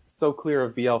steered so clear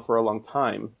of BL for a long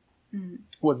time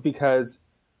was because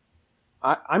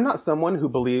I'm not someone who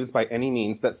believes by any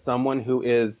means that someone who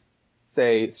is,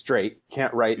 say, straight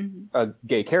can't write a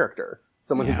gay character.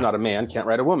 Someone who's not a man can't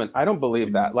write a woman. I don't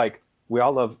believe that. Like, we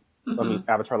all love, I mean,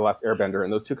 Avatar: The Last Airbender,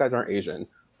 and those two guys aren't Asian.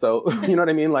 So, you know what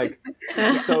I mean? Like,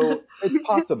 so it's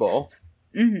possible.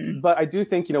 But I do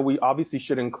think, you know, we obviously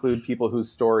should include people whose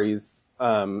stories,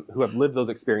 who have lived those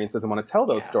experiences and want to tell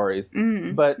those stories.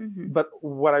 But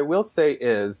what I will say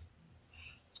is,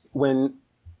 when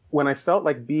I felt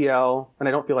like BL, and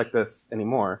I don't feel like this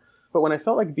anymore, but when I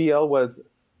felt like BL was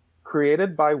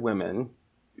created by women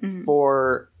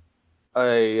for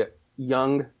a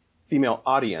young female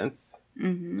audience,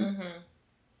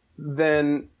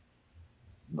 then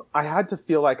I had to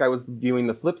feel like I was viewing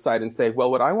the flip side and say,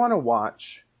 well, would I want to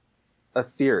watch a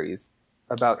series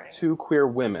about two queer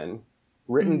women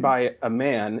written by a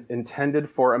man intended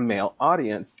for a male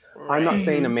audience? I'm not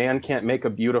saying a man can't make a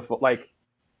beautiful, like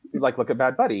look at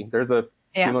Bad Buddy. There's a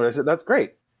female, that's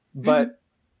great. But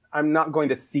I'm not going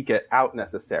to seek it out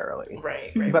necessarily.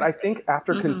 But I think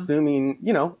after consuming,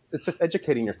 you know, it's just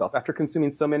educating yourself. After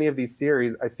consuming so many of these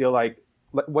series, I feel like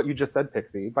what you just said,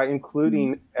 Pixie, by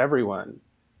including everyone,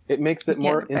 it makes it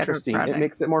more interesting. It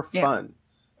makes it more fun.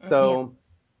 So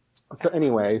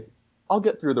anyway, I'll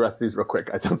get through the rest of these real quick,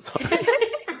 guys. I'm sorry.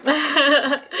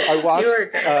 I watched,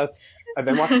 I've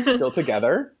been watching Still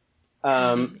Together.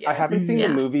 I haven't seen the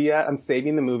movie yet. I'm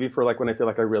saving the movie for like when I feel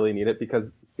like I really need it,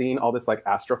 because seeing all this like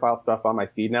Astrophile stuff on my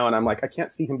feed now, and I'm like, I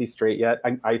can't see him be straight yet.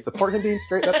 I support him being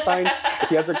straight. That's fine. If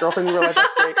he has a girlfriend in real life,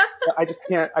 that's great. But I just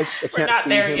can't. I can't. We're not see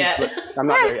there him, yet. I'm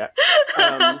not there yet.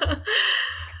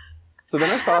 So then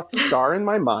I saw Star in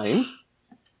My Mind,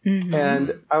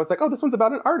 and I was like, oh, this one's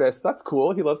about an artist. That's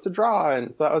cool. He loves to draw,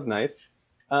 and so that was nice.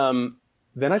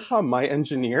 Then I saw My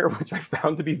Engineer, which I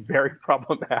found to be very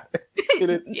problematic in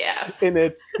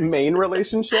its main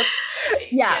relationship.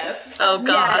 Yes. Oh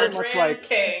God. It's like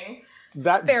King.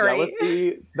 That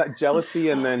jealousy,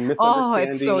 and then misunderstanding,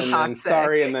 it's so and toxic. then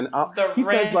sorry, and then he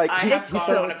says like I have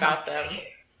known about them.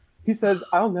 He says,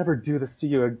 "I'll never do this to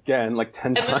you again," like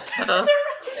 10 times. Does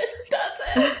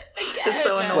it? It's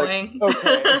so annoying. Like,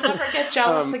 okay. I'll never get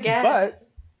jealous again. But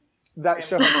that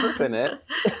show has truth in it.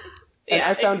 And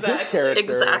I found his character.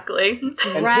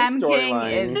 And Ram his King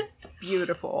is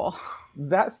beautiful.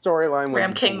 That storyline was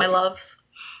Ram King, my loves.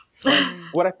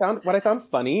 What I found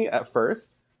funny at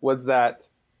first was that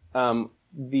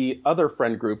the other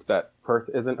friend group that Perth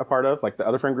isn't a part of, like the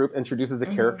other friend group, introduces a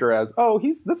character as, oh,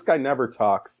 this guy never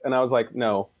talks. And I was like,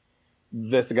 no,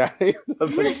 this guy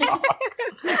doesn't talk.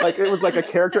 Like, it was like a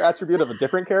character attribute of a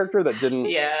different character that didn't.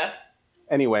 Yeah.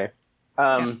 Anyway,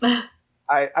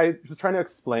 I was trying to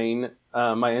explain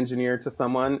My Engineer to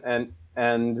someone,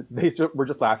 and they were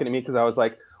just laughing at me because I was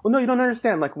like, well, no, you don't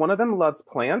understand. Like, one of them loves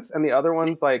plants and the other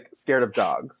one's like scared of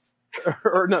dogs.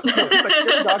 Or no, he's like scared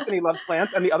of dogs and he loves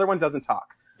plants, and the other one doesn't talk.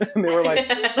 And they were like,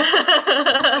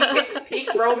 it's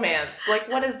peak romance. Like,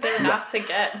 what is there not to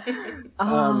get?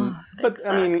 But exactly.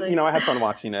 I mean, you know, I had fun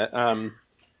watching it.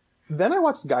 Then I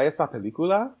watched Gaia Sa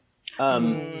Película,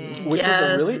 which was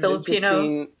a really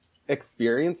interesting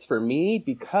experience for me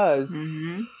because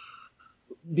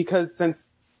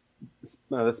since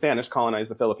the Spanish colonized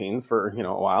the Philippines for, you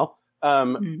know, a while.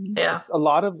 Yeah. A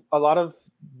lot of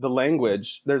the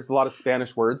language, there's a lot of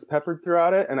Spanish words peppered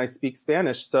throughout it, and I speak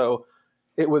Spanish, so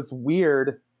it was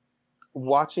weird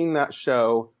watching that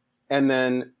show and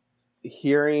then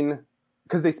hearing,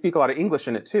 because they speak a lot of English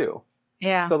in it too.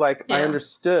 Yeah. So like I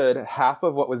understood half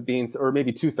of what was being, or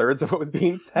maybe 2/3 of what was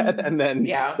being said, and then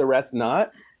the rest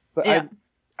not. But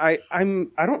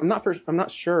I'm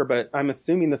not sure, but I'm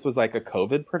assuming this was like a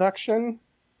COVID production.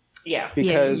 Yeah.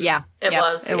 Because it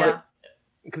was.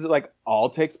 Because it like all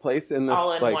takes place in this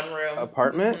all in like one room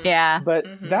apartment. Mm-hmm. Yeah. But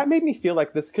that made me feel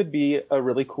like this could be a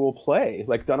really cool play,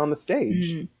 like done on the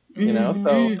stage. You know,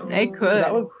 so it could. So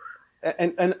that was,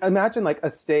 and imagine like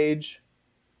a stage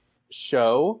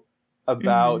show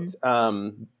about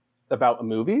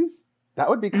movies. That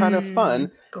would be kind of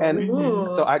fun. And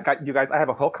so I got you guys. I have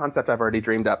a whole concept I've already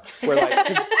dreamed up. Where like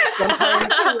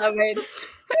I love it.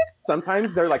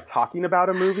 Sometimes they're like talking about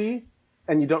a movie,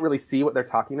 and you don't really see what they're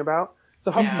talking about. So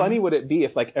how funny would it be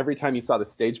if like every time you saw the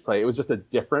stage play, it was just a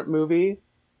different movie,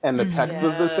 and the text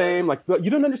was the same? Like, you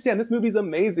don't understand. This movie's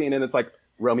amazing, and it's like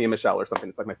Romeo and Michelle or something.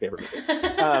 It's like my favorite movie.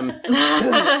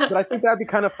 But I think that'd be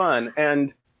kind of fun,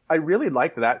 and I really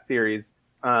liked that series.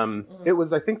 It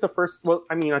was, I think, the first. Well,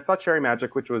 I mean, I saw Cherry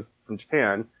Magic, which was from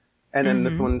Japan, and then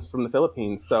this one's from the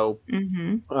Philippines. So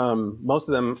most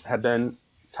of them had been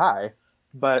Thai,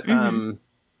 but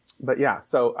yeah.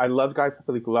 So I loved Guys sa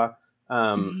Pelikula.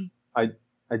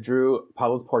 I drew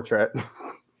Pablo's portrait,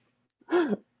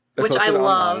 which I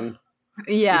love. Online.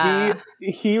 Yeah,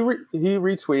 he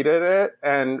retweeted it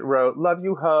and wrote "Love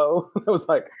you, ho." I was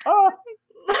like, oh.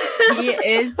 He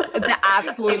is the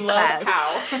absolute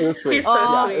best. It was sweet. He's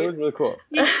so sweet. It was really cool.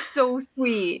 He's so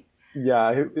sweet.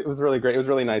 Yeah, it was really great. It was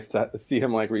really nice to see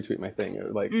him like retweet my thing. It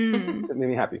was like it made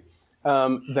me happy.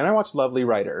 Then I watched Lovely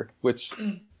Writer, which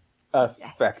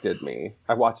affected me.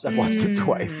 I watched it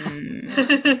twice.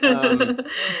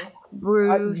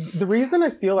 Bruce. The reason I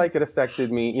feel like it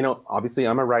affected me, you know, obviously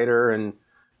I'm a writer and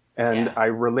I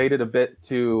related a bit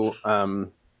to oh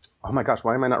my gosh,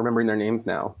 why am I not remembering their names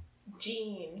now?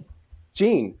 Gene.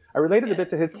 I related a bit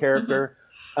to his character.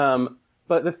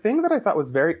 But the thing that I thought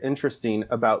was very interesting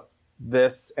about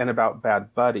this and about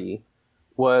Bad Buddy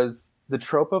was the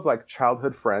trope of like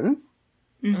childhood friends,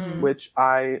 which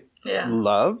I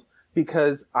love,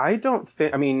 because I don't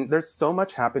think, I mean, there's so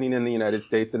much happening in the United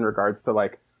States in regards to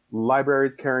like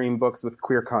libraries carrying books with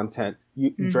queer content.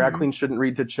 Drag queens shouldn't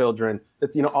read to children.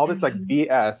 It's, you know, all this like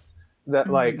BS that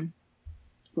like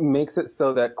makes it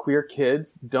so that queer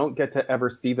kids don't get to ever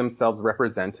see themselves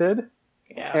represented.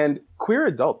 Yeah. And queer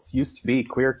adults used to be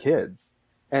queer kids.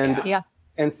 And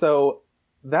and so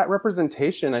that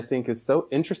representation, I think, is so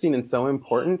interesting and so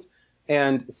important.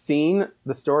 And seeing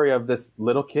the story of this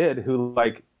little kid who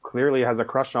like clearly has a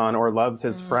crush on or loves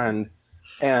his friend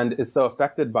and is so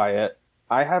affected by it,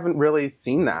 I haven't really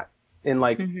seen that in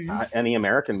like any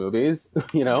American movies,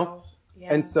 you know?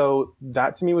 Yeah. And so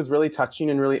that to me was really touching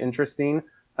and really interesting.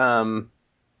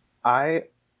 I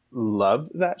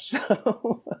loved that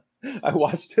show. I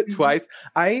watched it twice.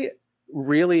 I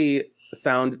really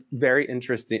found very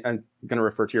interesting. I'm going to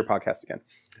refer to your podcast again.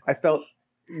 I felt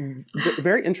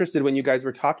very interested when you guys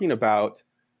were talking about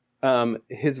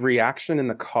his reaction in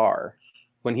the car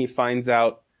when he finds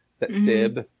out that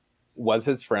Sib was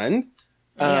his friend.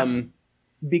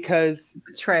 Because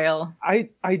betrayal.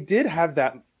 I did have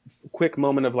that quick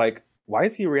moment of like, why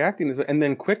is he reacting this way? And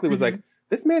then quickly was like,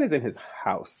 this man is in his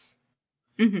house.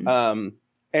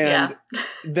 And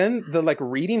then the like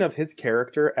reading of his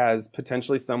character as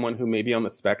potentially someone who may be on the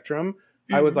spectrum,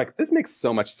 I was like, this makes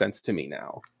so much sense to me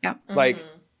now. Yeah. Like,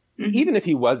 even if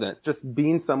he wasn't, just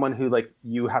being someone who like,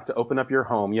 you have to open up your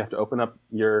home, you have to open up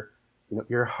your, you know,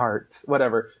 your heart,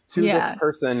 whatever, to this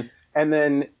person, and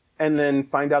then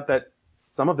find out that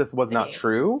some of this was not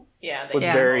true. Yeah. Was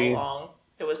very long.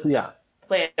 It was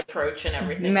planned approach and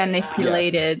everything.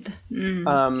 Manipulated.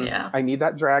 I need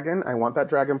that dragon. I want that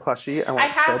dragon plushie. I want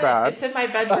it so bad. It's in my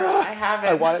bedroom. I have it.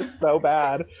 I want it so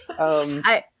bad.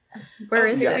 Where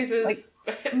is it? Like,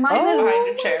 mine is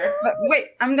behind a chair. But wait,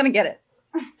 I'm gonna get it.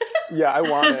 Yeah, I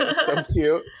want it. It's so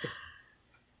cute.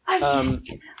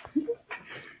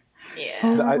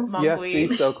 Yes,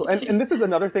 see, so cool. And this is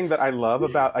another thing that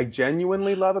I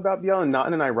genuinely love about BL, and not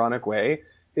in an ironic way,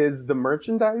 is the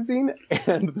merchandising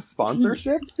and the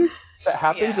sponsorship that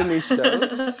happens in these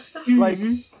shows. Like,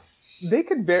 they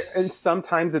could and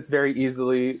sometimes it's very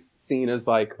easily seen as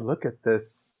like, look at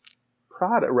this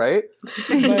product, right?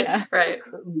 But,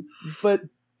 but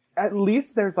at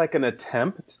least there's like an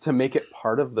attempt to make it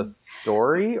part of the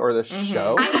story or the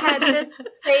show. I had this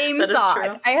same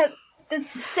thought. I had the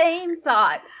same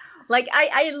thought Like,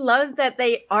 I love that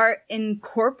they are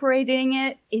incorporating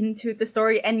it into the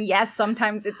story. And yes,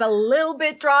 sometimes it's a little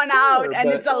bit drawn out and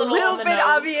it's a little bit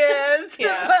obvious.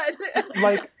 But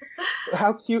like,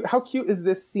 how cute is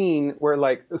this scene where,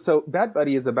 like, so Bad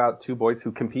Buddy is about two boys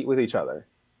who compete with each other,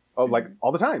 like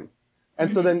all the time.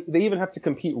 And so then they even have to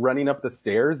compete running up the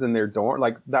stairs in their dorm.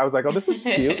 Like, that was like, oh, this is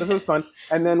cute. This is fun.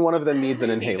 And then one of them needs an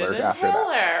inhaler after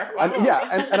that. Wow.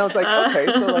 And I was like, okay,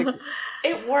 so like,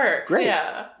 it works. Great.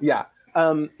 Yeah.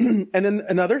 And then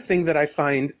another thing that I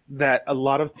find that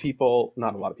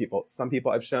some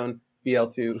people I've shown BL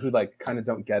to who like kind of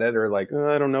don't get it or like,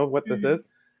 I don't know what this is,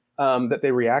 that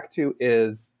they react to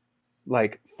is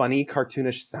like funny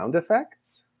cartoonish sound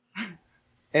effects.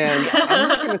 And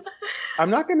I'm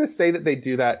not gonna say that they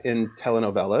do that in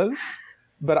telenovelas,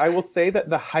 but I will say that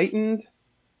the heightened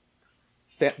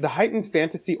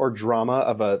fantasy or drama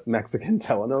of a Mexican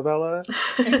telenovela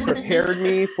prepared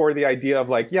me for the idea of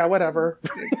like, yeah, whatever.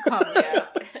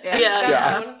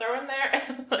 Yeah. Throw in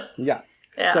there. Yeah.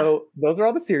 So those are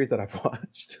all the series that I've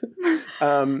watched.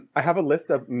 I have a list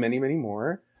of many, many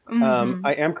more.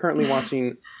 I am currently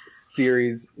watching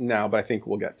series now, but I think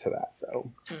we'll get to that.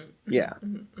 So, yeah.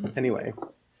 Anyway.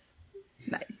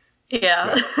 Nice.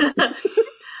 Yeah.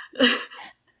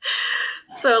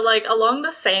 So, like, along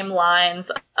the same lines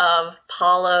of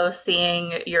Paulo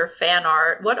seeing your fan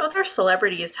art, what other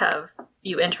celebrities have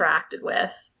you interacted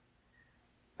with?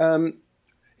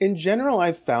 In general,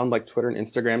 I've found like Twitter and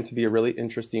Instagram to be a really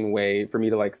interesting way for me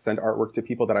to like send artwork to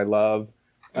people that I love,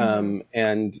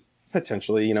 and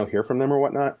potentially, hear from them or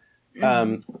whatnot.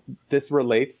 This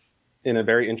relates in a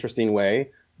very interesting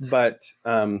way, but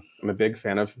I'm a big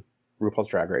fan of RuPaul's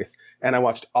Drag Race. And I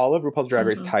watched all of RuPaul's Drag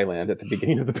Race Thailand at the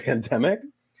beginning of the pandemic.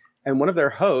 And one of their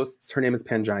hosts, her name is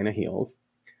Pangina Heels.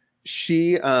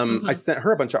 She, I sent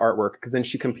her a bunch of artwork because then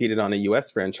she competed on a US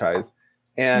franchise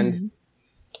and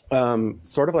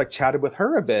sort of like chatted with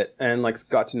her a bit and like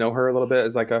got to know her a little bit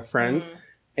as like a friend.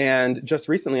 And just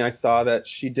recently I saw that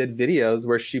she did videos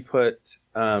where she put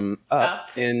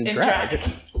up in drag.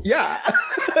 Yeah.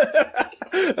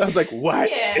 I was like, what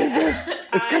is this?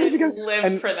 It's coming together.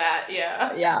 Lived for that,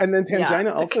 yeah. And then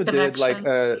Pangina also did like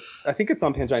I think it's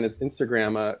on Pangina's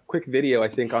Instagram, a quick video, I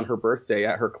think, on her birthday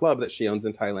at her club that she owns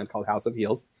in Thailand called House of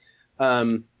Heels,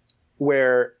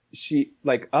 where she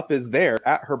like Up is there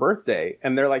at her birthday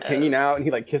and they're like hanging out and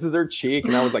he like kisses her cheek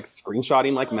and I was like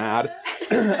screenshotting like mad.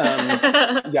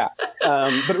 But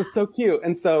it was so cute.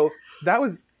 And so that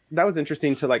was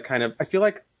interesting to like kind of, I feel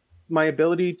like my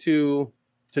ability to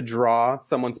draw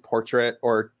someone's portrait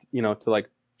or, to like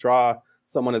draw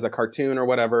someone as a cartoon or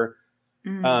whatever,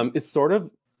 is sort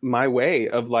of my way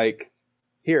of like,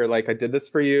 here, like I did this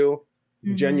for you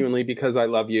genuinely because I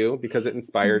love you, because it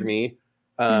inspired me.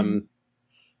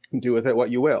 Do with it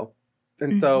what you will.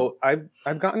 And so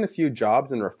I've gotten a few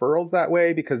jobs and referrals that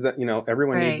way because that,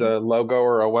 everyone needs a logo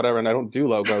or a whatever. And I don't do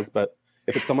logos, but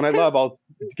if it's someone I love, I'll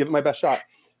give it my best shot.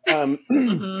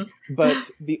 But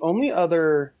the only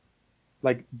other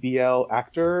like BL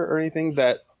actor or anything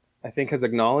that I think has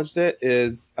acknowledged it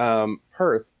is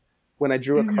Perth. When I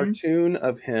drew a cartoon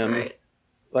of him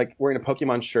like wearing a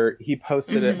Pokemon shirt, he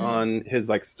posted it on his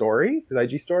like story, his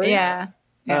IG story. Yeah.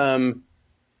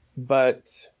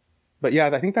 But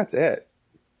yeah, I think that's it.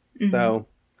 So,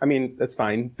 I mean, that's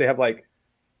fine. They have like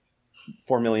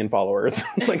 4 million followers.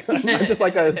 Like I'm just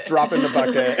like a drop in the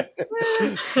bucket.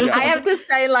 I have to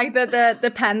say, like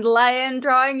the Pandalion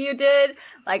drawing you did,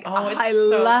 like I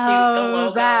so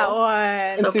love that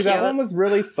one. And see, that one was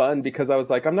really fun because I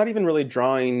was like, I'm not even really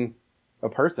drawing a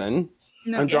person.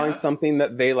 I'm drawing something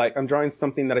that they like. I'm drawing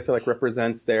something that I feel like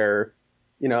represents their,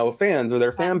 fans or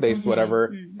their fan base,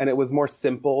 whatever. And it was more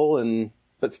simple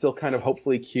but still kind of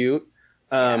hopefully cute.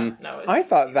 I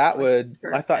thought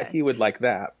I thought he would like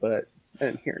that, but I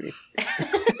didn't hear anything.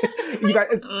 You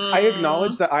guys, I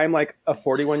acknowledge that I'm like a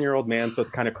 41-year-old man, so it's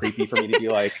kind of creepy for me to be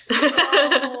like, but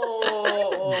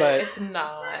it's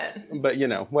not. But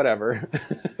whatever.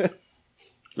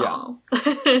 Well,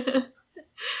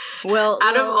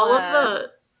 out of all of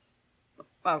the,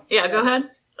 go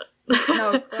ahead. No, go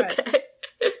ahead. Okay.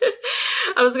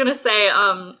 I was gonna say,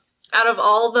 out of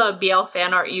all the BL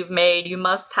fan art you've made, you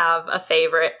must have a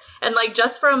favorite. And like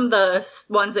just from the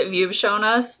ones that you've shown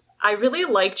us, I really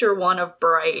liked your one of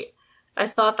Bright. I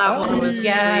thought that one was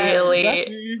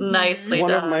really nicely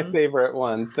done. One of my favorite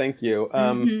ones. Thank you.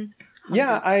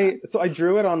 Yeah, I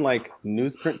drew it on like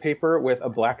newsprint paper with a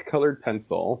black colored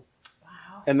pencil.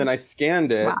 Wow. And then I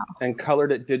scanned it and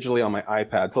colored it digitally on my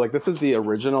iPad. So like this is the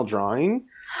original drawing.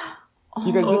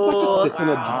 You guys, this stuff just sits in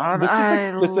a God, this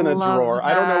just like sits in a love drawer.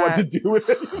 I don't know what to that. do with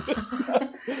any of this stuff.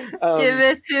 Give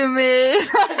it to me.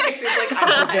 It's like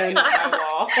I'm Then- my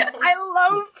wall. I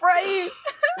love Bright.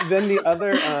 Then the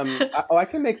other I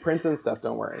can make prints and stuff,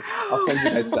 don't worry. I'll send you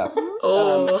guys stuff.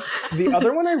 Oh. The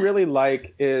other one I really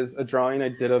like is a drawing I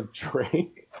did of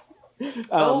Drake.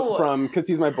 From Cause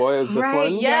He's My Boy is this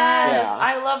one. Yes, Yeah.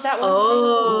 I love that one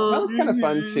Oh. That one's kind of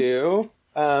fun too.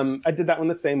 I did that one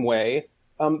the same way.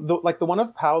 The one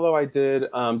of Paolo I did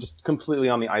just completely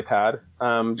on the iPad.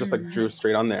 Just like drew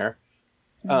straight on there.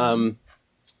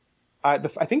 I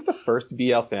think the first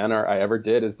BL fan art I ever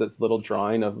did is this little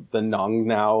drawing of the Nong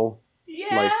Now.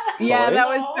 Yeah. Yeah, Toy. that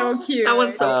was so cute. That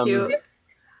one's so cute.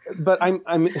 But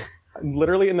I'm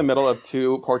literally in the middle of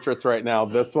two portraits right now.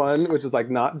 This one, which is like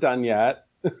not done yet.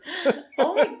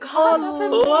 Oh my god, that's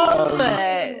amazing. love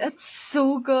it. That's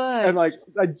so good. And like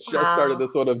I just Wow. started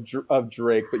this one of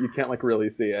Drake, but you can't like really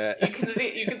see it. You can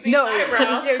see No, his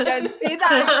eyebrows. you can see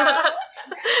that.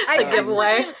 The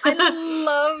giveaway. I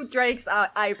love Drake's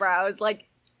eyebrows. Like,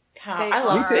 Yeah, They I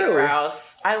love are. thick Me too.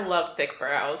 brows. I love thick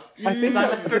brows. I think Because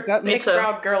I'm a that Me thick too.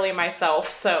 browed girly myself,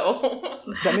 so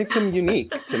that makes him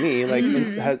unique to me. Like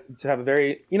to have a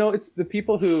very, it's the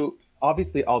people who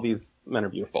obviously all these men are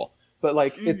beautiful, but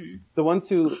like it's the ones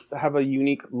who have a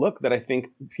unique look that I think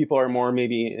people are more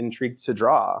maybe intrigued to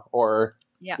draw, or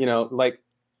Yeah. like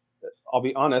I'll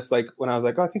be honest, like when I was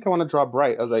like, oh, I think I want to draw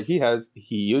Bright, I was like, he has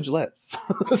huge lips.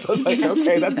 So I was like,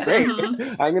 okay, that's great.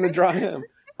 I'm gonna draw him.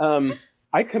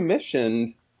 I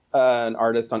commissioned an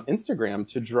artist on Instagram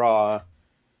to draw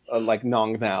like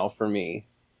Nong Now for me.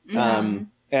 And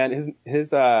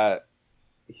his like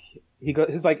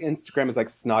Instagram is like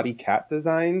Snotty Cat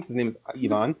Designs. His name is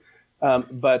Ivan.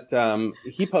 But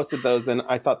he posted those and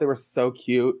I thought they were so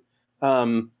cute.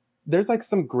 There's like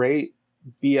some great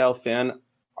BL fan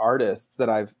artists that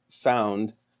I've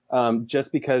found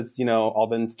just because, I'll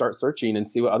then start searching and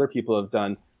see what other people have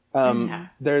done.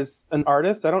 There's an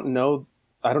artist, I don't know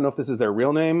if this is their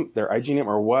real name, their IG name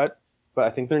or what, but I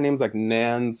think their name's like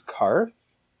Nan's Carth.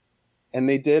 And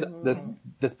they did this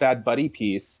Bad Buddy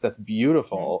piece that's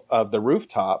beautiful of the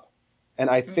rooftop. And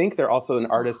I think they're also an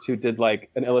artist who did like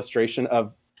an illustration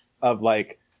of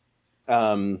like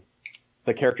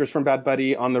the characters from Bad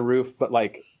Buddy on the roof, but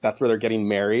like that's where they're getting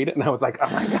married. And I was like, oh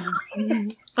my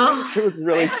God. Oh. It was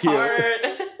really cute.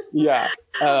 Hard. Yeah.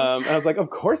 And I was like, of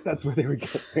course that's where they would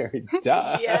get married.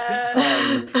 Duh.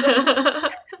 Yes.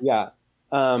 Yeah.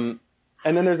 And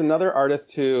then there's another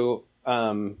artist who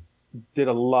did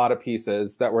a lot of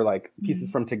pieces that were like pieces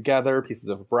from Together, pieces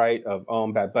of Bright, of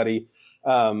Bad Buddy.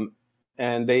 And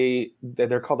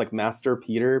they're called like Master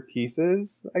Peter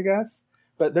pieces, I guess.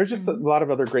 But there's just a lot of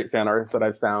other great fan artists that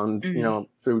I've found,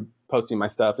 through posting my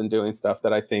stuff and doing stuff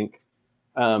that I think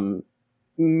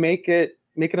make it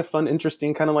a fun,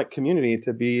 interesting kind of like community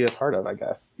to be a part of, I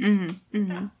guess.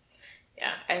 Yeah,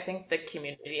 I think the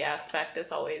community aspect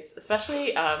is always,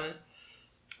 especially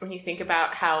when you think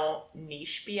about how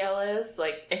niche BL is.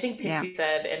 Like, I think Pixie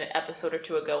said in an episode or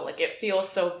two ago, like, it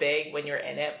feels so big when you're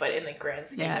in it, but in the grand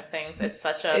scheme of things, it's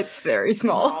such a it's very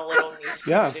small little niche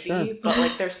community. But,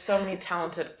 like, there's so many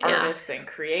talented artists and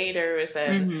creators,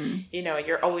 and,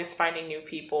 you're always finding new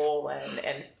people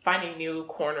and finding new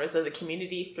corners of the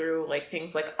community through, like,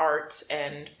 things like art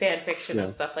and fan fiction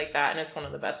and stuff like that. And it's one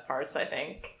of the best parts, I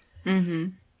think.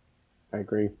 I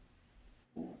agree.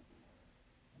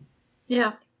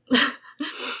 Yeah.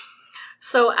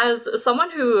 So as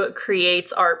someone who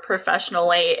creates art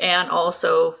professionally and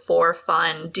also for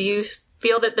fun, do you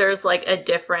feel that there's like a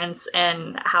difference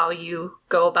in how you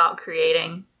go about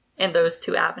creating in those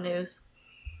two avenues?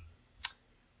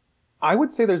 I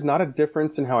would say there's not a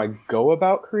difference in how I go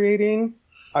about creating.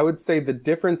 I would say the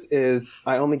difference is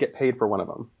I only get paid for one of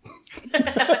them.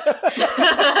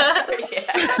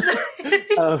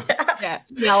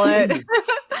 Yell it.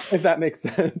 If that makes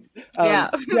sense.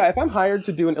 If I'm hired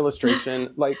to do an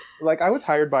illustration, like I was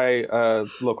hired by a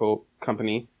local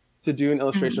company to do an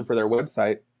illustration for their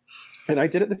website, and I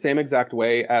did it the same exact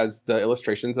way as the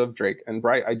illustrations of Drake and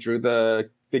Bright. I drew the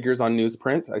figures on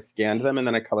newsprint, I scanned them, and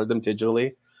then I colored them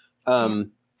digitally.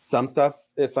 Some stuff,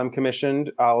 if I'm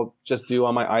commissioned, I'll just do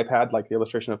on my iPad, like the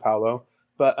illustration of Paolo.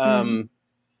 But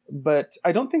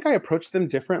I don't think I approach them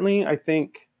differently.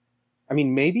 I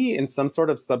mean, maybe in some sort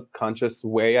of subconscious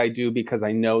way I do, because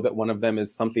I know that one of them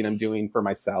is something I'm doing for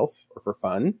myself or for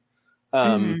fun.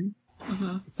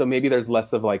 So maybe there's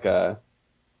less of like a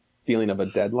feeling of a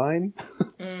deadline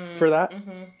for that.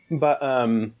 But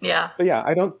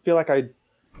I don't feel like I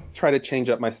try to change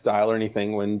up my style or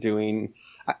anything when doing.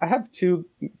 I have two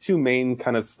main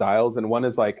kind of styles, and one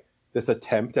is like this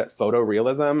attempt at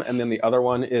photorealism, and then the other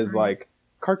one is like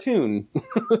cartoon.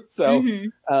 So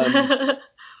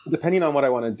depending on what I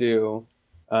want to do,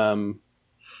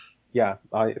 yeah,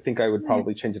 I think I would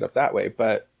probably change it up that way.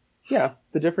 But yeah,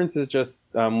 the difference is just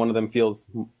one of them feels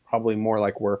probably more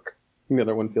like work, and the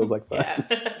other one feels like fun.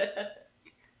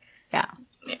 Yeah.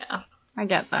 Yeah. I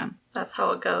get that. That's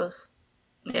how it goes.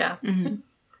 Yeah.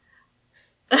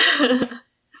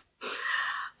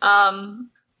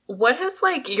 What has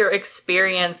like your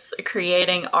experience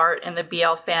creating art in the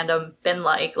BL fandom been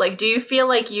like? Like, do you feel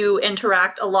like you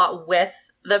interact a lot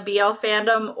with the BL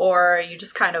fandom, or you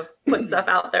just kind of put stuff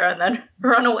out there and then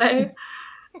run away?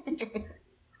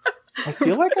 I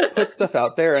feel like I put stuff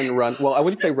out there and run. Well, I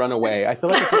wouldn't say run away. I feel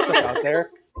like I put stuff out there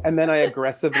and then I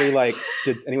aggressively like,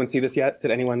 did anyone see this yet?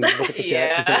 Did anyone look at this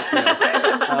yet?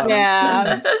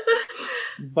 Yeah.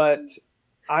 But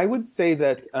I would say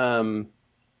that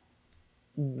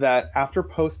that after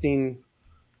posting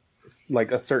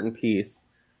like a certain piece,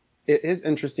 it is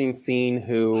interesting seeing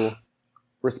who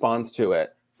responds to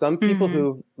it. Some people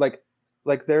who like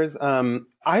there's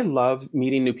I love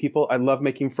meeting new people. I love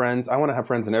making friends. I want to have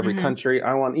friends in every country.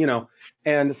 I want,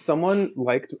 and someone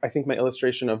liked, I think, my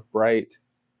illustration of Bright,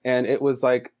 and it was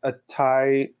like a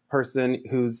Thai person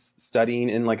who's studying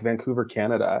in like Vancouver,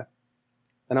 Canada.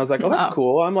 And I was like, oh, that's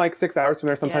cool. I'm like 6 hours from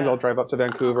there. Sometimes I'll drive up to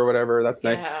Vancouver or whatever. That's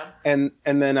nice. And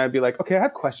then I'd be like, okay, I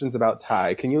have questions about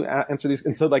Thai. Can you answer these?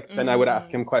 And so like, then I would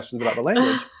ask him questions about the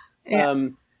language.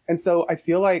 And so I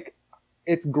feel like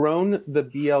it's grown the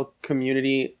BL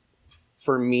community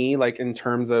for me, like in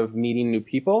terms of meeting new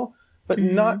people, but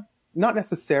not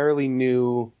necessarily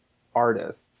new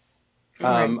artists.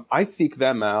 I seek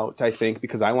them out, I think,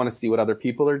 because I want to see what other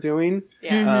people are doing.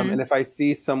 And if I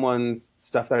see someone's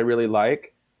stuff that I really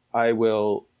like, I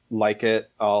will like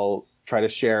it. I'll try to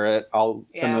share it. I'll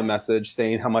send them a message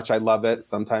saying how much I love it.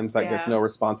 Sometimes that gets no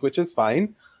response, which is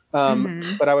fine.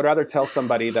 But I would rather tell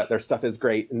somebody that their stuff is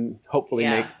great and hopefully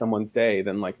make someone's day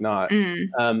than like not.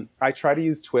 I try to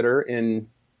use Twitter in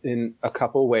a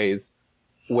couple ways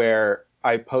where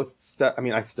I post stuff. I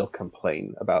mean, I still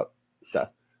complain about stuff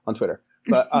on Twitter,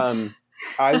 but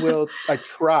I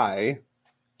try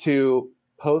to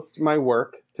post my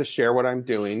work to share what I'm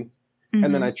doing.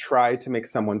 And then I try to make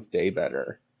someone's day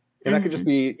better. And that could just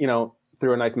be,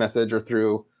 through a nice message or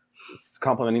through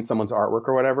complimenting someone's artwork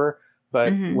or whatever.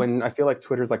 But when I feel like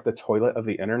Twitter's like the toilet of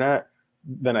the internet,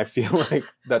 then I feel like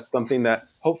that's something that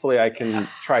hopefully I can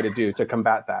try to do to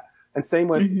combat that. And same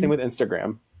with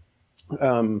Instagram.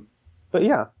 But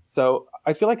yeah, so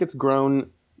I feel like it's grown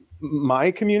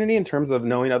my community in terms of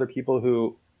knowing other people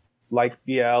who like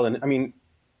BL. And I mean,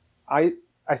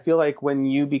 I feel like when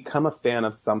you become a fan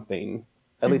of something,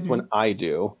 at least when I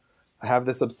do, I have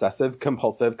this obsessive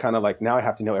compulsive kind of like, now I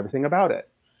have to know everything about it.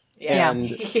 And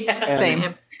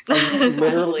Same.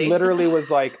 literally was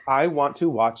like, I want to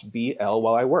watch BL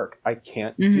while I work. I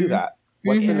can't do that.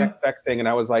 What's the next best thing? And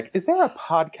I was like, is there a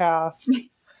podcast?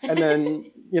 And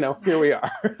then, here we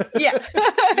are.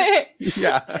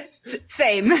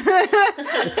 Same.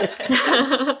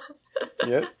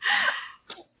 Yep.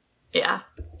 Yeah.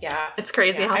 It's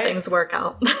crazy how things work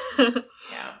out.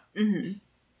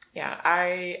 Yeah,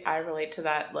 I relate to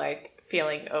that like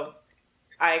feeling of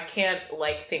I can't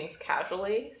like things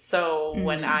casually. So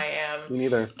when I am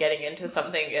getting into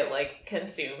something, it like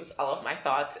consumes all of my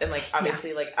thoughts. And like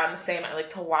obviously like I'm the same. I like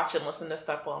to watch and listen to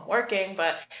stuff while I'm working,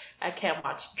 but I can't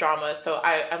watch drama. So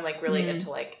I'm like really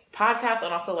into like podcasts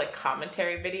and also like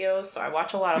commentary videos. So I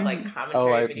watch a lot of like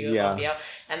commentary videos on BL.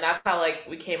 And that's how like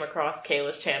we came across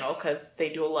Kayla's channel, because they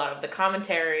do a lot of the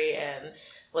commentary and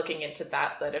looking into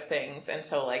that side of things. And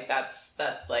so like that's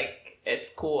like,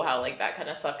 it's cool how like that kind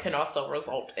of stuff can also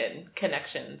result in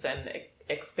connections and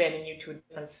expanding you to a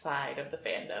different side of the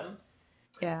fandom.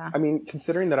 Yeah. I mean,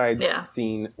 considering that I'd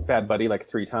seen Bad Buddy like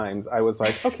 3 times, I was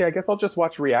like, okay, I guess I'll just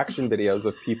watch reaction videos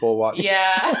of people watching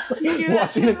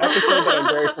watching an episode that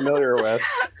I'm very familiar with.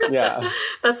 Yeah.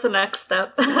 That's the next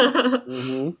step.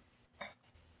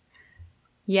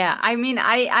 Yeah. I mean,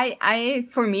 I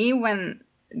for me, when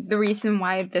the reason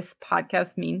why this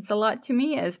podcast means a lot to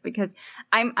me is because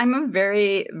I'm a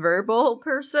very verbal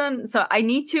person. So I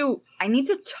need to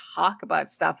talk about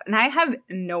stuff, and I have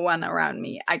no one around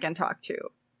me I can talk to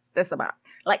this about.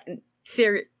 Like,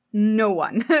 no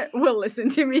one will listen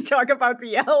to me talk about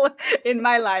BL in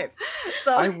my life.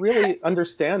 So I really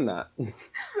understand that.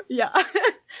 Yeah.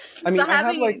 I mean, I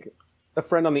have like a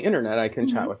friend on the internet I can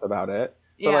chat with about it.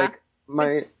 But like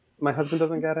my husband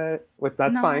doesn't get it.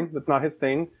 That's fine. That's not his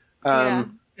thing.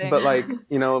 But like,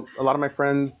 a lot of my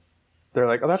friends they're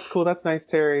like, oh, that's cool, that's nice,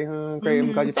 Terry. Great,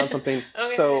 I'm glad you found something.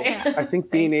 Okay. So I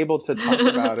think being able to talk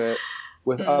about it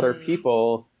with other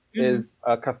people is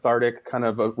a cathartic kind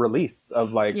of a release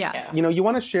of like, you know, you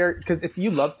want to share, because if you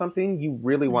love something, you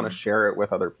really want to share it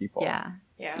with other people. Yeah.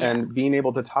 And being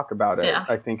able to talk about it,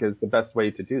 I think, is the best way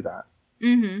to do that.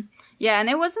 Yeah, and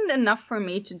it wasn't enough for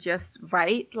me to just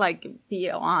write, like, be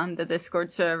on the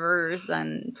Discord servers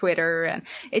and Twitter, and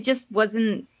it just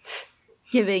wasn't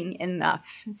giving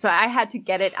enough. So I had to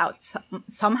get it out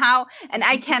somehow, and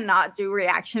I cannot do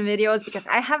reaction videos because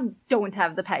I don't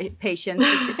have the patience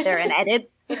to sit there and edit.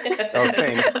 Oh,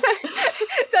 same.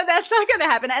 So that's not gonna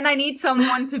happen, and I need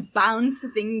someone to bounce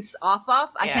things off of.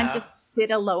 I can't just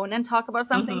sit alone and talk about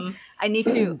something. I need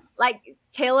to, like,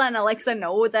 Kayla and Alexa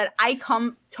know that I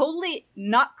come totally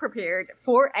not prepared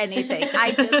for anything.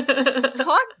 I just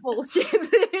talk bullshit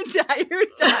the entire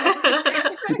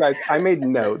time. You guys, I made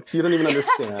notes. You don't even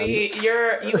understand. See, you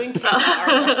and Kayla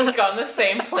are like on the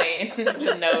same plane.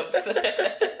 The notes.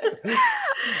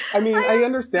 I mean, I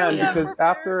understand because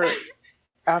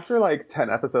after like 10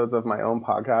 episodes of my own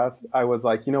podcast, I was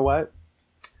like, you know what?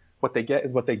 What they get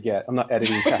is what they get. I'm not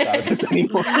editing crap out of this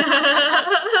anymore.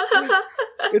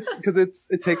 It's because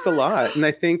it takes a lot, and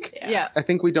I think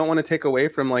we don't want to take away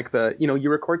from like you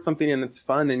record something and it's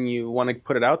fun and you want to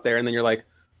put it out there, and then you're like,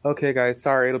 okay guys,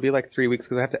 sorry, it'll be like 3 weeks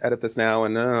because I have to edit this now,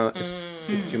 and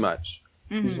it's too much.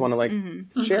 You just want to like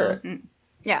share it.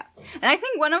 Yeah, and I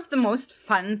think one of the most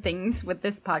fun things with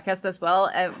this podcast as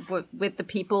well, with the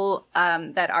people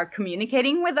that are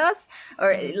communicating with us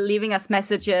or leaving us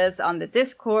messages on the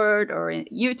Discord or in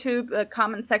YouTube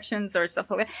comment sections or stuff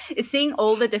like that, is seeing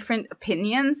all the different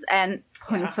opinions and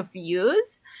points of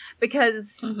views,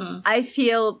 because I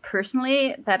feel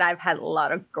personally that I've had a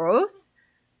lot of growth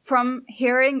from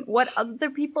hearing what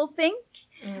other people think,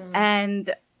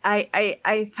 and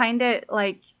I find it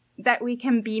like that we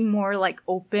can be more like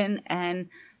open and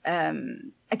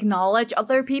acknowledge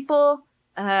other people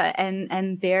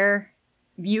and their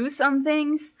views on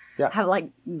things have like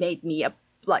made me a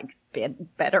like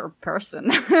better person.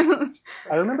 I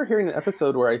remember hearing an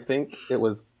episode where I think it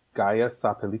was Gaia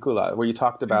Sa Película, where you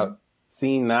talked about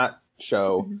seeing that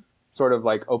show sort of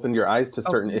like opened your eyes to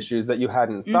certain issues that you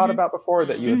hadn't thought about before,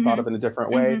 that you had thought of in a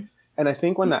different way. And I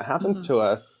think when that happens to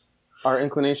us, our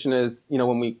inclination is, you know,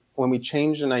 when we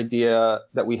change an idea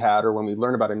that we had, or when we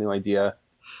learn about a new idea,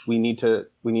 we need to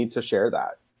share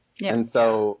that. And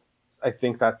so I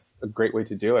think that's a great way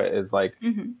to do it, is like,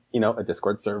 you know, a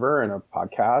Discord server and a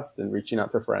podcast and reaching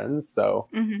out to friends. So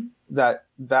that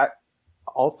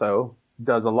also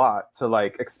does a lot to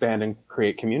like expand and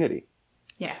create community.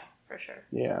 Yeah, for sure.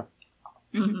 Yeah.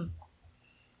 I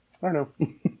don't know.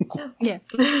 Yeah.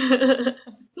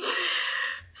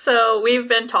 So we've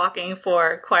been talking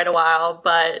for quite a while,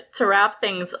 but to wrap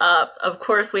things up, of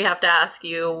course, we have to ask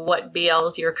you what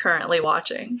BLs you're currently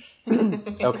watching.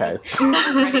 Okay.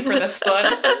 Ready for this one?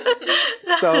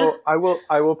 So I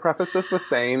will preface this with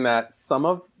saying that some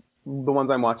of the ones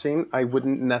I'm watching, I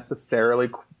wouldn't necessarily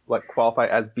like qualify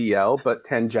as BL, but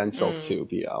tangential to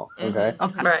BL. Okay.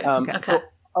 Right. So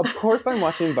of course I'm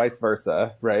watching Vice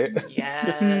Versa, right?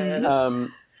 Yes.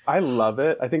 I love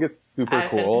it. I think it's super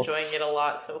cool. I've been enjoying it a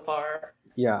lot so far.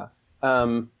 Yeah.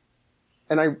 And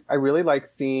I really like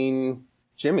seeing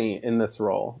Jimmy in this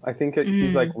role. I think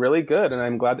he's like really good, and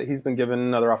I'm glad that he's been given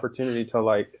another opportunity to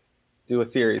like do a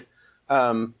series.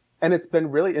 And it's been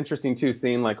really interesting too,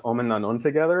 seeing like Om and Nanon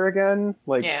together again.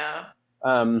 Like,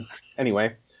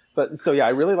 anyway, but so yeah, I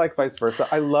really like Vice Versa.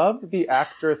 I love the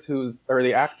actor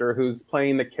who's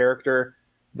playing the character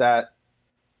that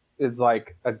is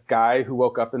like a guy who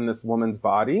woke up in this woman's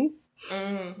body. You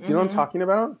know what I'm talking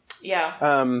about?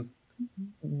 Yeah.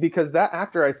 Because that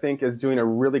actor, I think, is doing a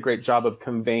really great job of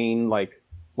conveying like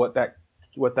what that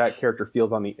character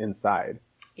feels on the inside.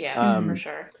 Yeah, for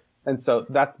sure. And so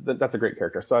that's a great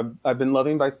character. So I've been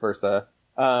loving Vice Versa.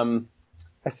 I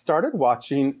started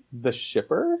watching The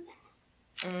Shipper.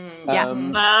 And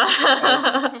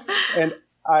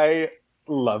I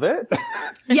love it.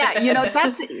 Yeah, you know,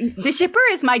 The Shipper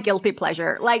is my guilty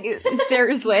pleasure. Like,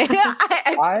 seriously.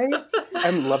 I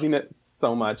am loving it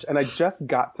so much. And I just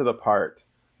got to the part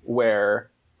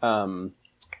where the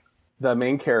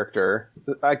main character,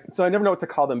 so I never know what to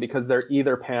call them because they're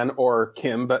either Pan or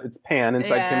Kim, but it's Pan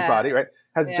inside Kim's body, right?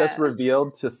 Has just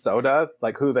revealed to Soda,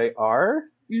 like, who they are.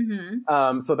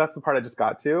 So that's the part I just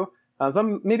got to. So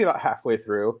I'm maybe about halfway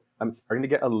through. I'm starting to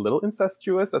get a little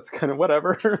incestuous. That's kind of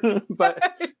whatever. but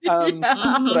I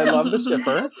love The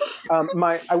Shipper.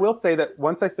 I will say that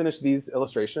once I finish these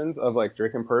illustrations of like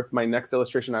Drake and Perth, my next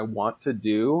illustration I want to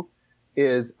do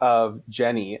is of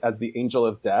Jenny as the angel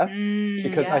of death,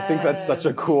 because I think that's such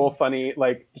a cool, funny,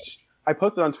 like, I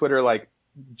posted on Twitter, like,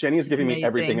 Jenny is giving me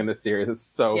everything in this series. It's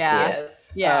so cool.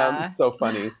 Yes. Yeah. So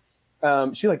funny.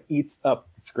 She like eats up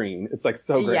the screen. It's like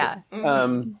so great. Yeah.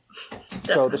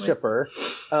 So the shipper.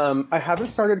 I haven't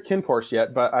started Kin Porsche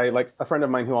yet, but I like a friend of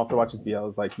mine who also watches BL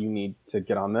is like, you need to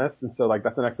get on this. And so like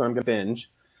that's the next one I'm gonna binge.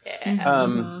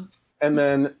 Yeah. And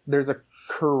then there's a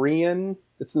Korean,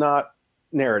 it's not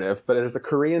narrative, but there's a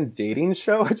Korean dating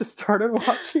show I just started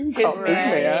watching called His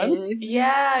Man.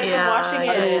 Yeah, I'm watching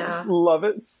it. I love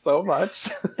it so much.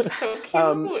 It's so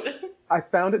cute. I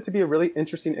found it to be a really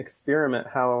interesting experiment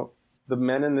how the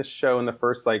men in this show in the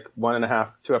first like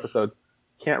 1.5, 2 episodes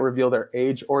can't reveal their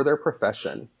age or their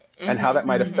profession and how that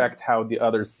might affect how the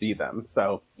others see them.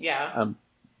 So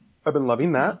I've been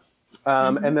loving that.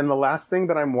 And then the last thing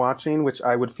that I'm watching, which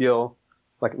I would feel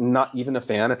like not even a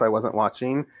fan if I wasn't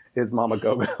watching, is Mama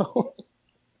Go-Go.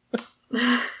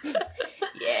 I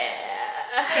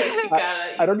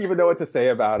don't even know what to say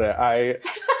about it.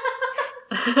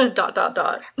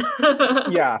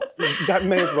 Yeah, that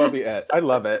may as well be it. I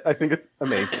love it. I think it's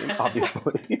amazing,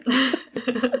 obviously.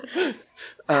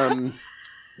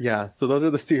 Yeah, so those are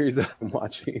the series that I'm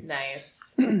watching.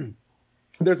 Nice.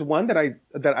 There's one that I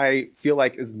feel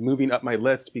like is moving up my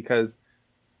list because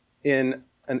in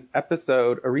a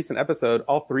recent episode,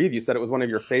 all 3 of you said it was one of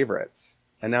your favorites.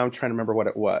 And now I'm trying to remember what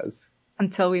it was.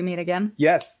 Until We Meet Again?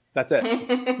 Yes, that's it.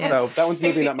 So that one's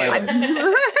moving up my list.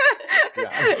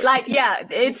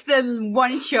 It's the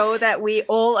one show that we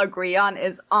all agree on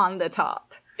is on the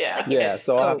top. Yeah. Like,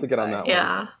 so I'll have to get on that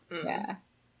one.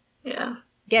 Yeah.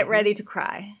 Get ready to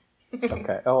cry.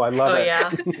 Okay. Oh, I love it.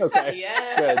 Yeah. Okay.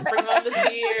 Yes. Bring on the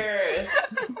tears.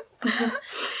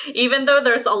 Even though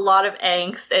there's a lot of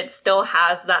angst, it still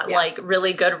has that like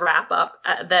really good wrap up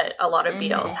that a lot of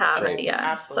BLs have in the end.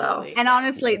 Absolutely. So, and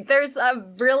honestly, there's a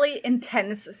really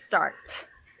intense start.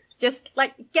 Just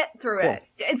like get through it.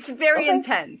 It's very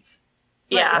intense.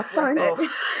 Yeah, that's fine.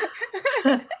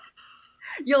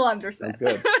 You'll understand.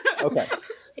 Sounds good. Okay.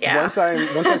 Yeah. Once I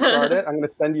start it, I'm going to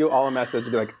send you all a message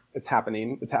and be like, "It's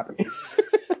happening. It's happening."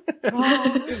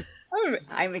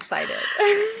 I'm excited.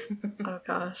 Oh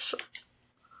gosh.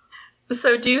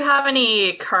 So, do you have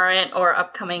any current or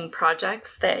upcoming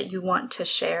projects that you want to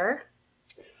share?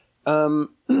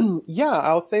 Yeah,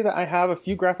 I'll say that I have a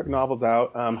few graphic novels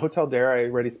out. Hotel Dare I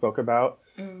already spoke about.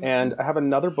 And I have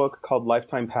another book called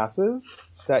Lifetime Passes.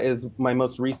 That is my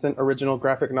most recent original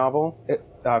graphic novel.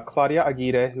 Claudia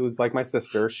Aguirre, who's like my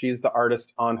sister, she's the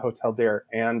artist on Hotel Dare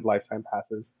and Lifetime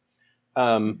Passes.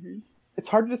 It's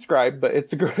hard to describe, but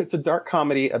it's a dark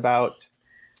comedy about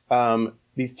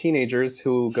these teenagers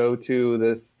who go to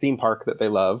this theme park that they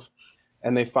love.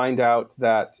 And they find out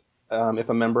that if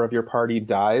a member of your party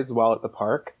dies while at the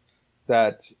park,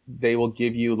 that they will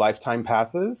give you lifetime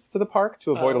passes to the park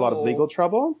to avoid a lot of legal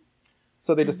trouble.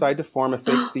 So they decide to form a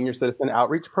fake senior citizen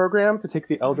outreach program to take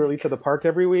the elderly to the park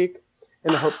every week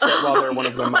in the hopes that while there, one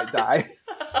of them might die.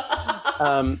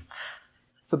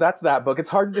 So that's that book. It's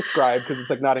hard to describe because it's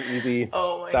like not an easy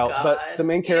sell. But the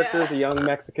main character is a young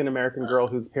Mexican-American girl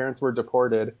whose parents were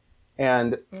deported,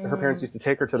 and her parents used to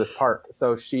take her to this park.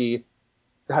 So she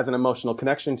has an emotional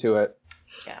connection to it.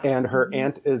 And her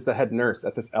aunt is the head nurse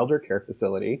at this elder care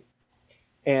facility.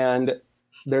 And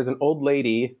there's an old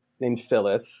lady named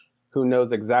Phyllis who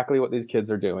knows exactly what these kids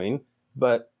are doing,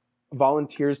 but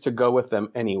volunteers to go with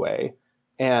them anyway.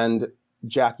 And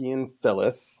Jackie and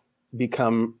Phyllis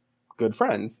become good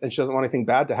friends, and she doesn't want anything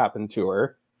bad to happen to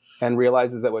her and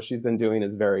realizes that what she's been doing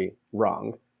is very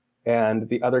wrong. And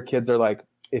the other kids are like,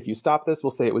 if you stop this,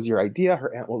 we'll say it was your idea.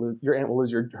 Your aunt will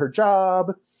lose her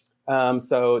job.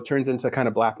 So it turns into kind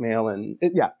of blackmail and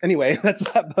anyway, that's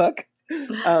that book.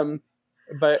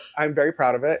 But I'm very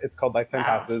proud of it. It's called Lifetime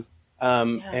Passes.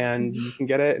 And you can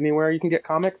get it anywhere you can get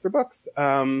comics or books.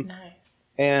 Nice.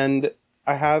 And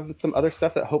I have some other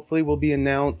stuff that hopefully will be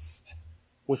announced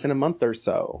within a month or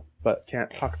so, but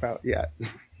can't talk about yet.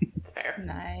 It's fair.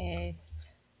 Nice.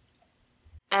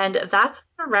 And that's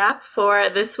a wrap for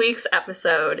this week's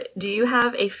episode. Do you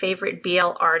have a favorite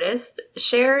BL artist?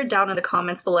 Share down in the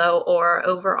comments below or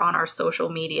over on our social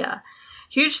media.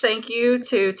 Huge thank you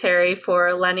to Terry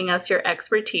for lending us your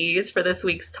expertise for this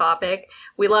week's topic.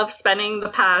 We love spending the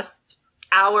past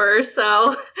hour or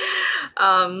so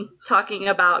talking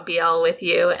about BL with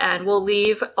you, and we'll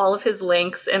leave all of his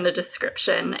links in the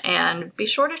description, and be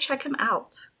sure to check him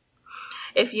out.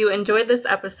 If you enjoyed this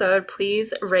episode,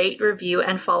 please rate, review,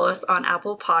 and follow us on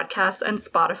Apple Podcasts and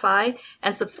Spotify,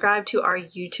 and subscribe to our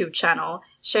YouTube channel.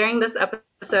 Sharing this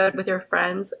episode with your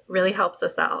friends really helps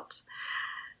us out.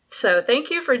 So thank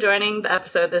you for joining the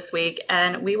episode this week,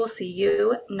 and we will see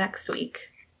you next week.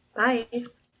 Bye.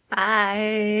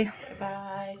 Bye.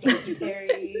 Bye. Thank you,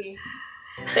 Terry.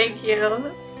 Thank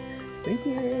you. Thank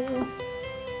you.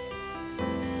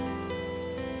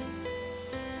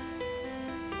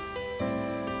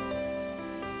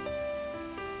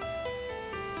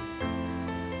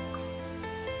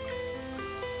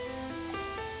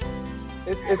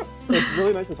 It's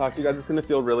really nice to talk to you guys. It's going to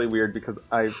feel really weird because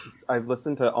I've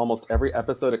listened to almost every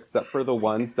episode except for the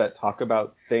ones that talk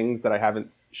about things that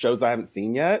shows I haven't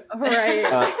seen yet.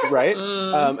 Right. Right?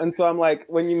 And so I'm like,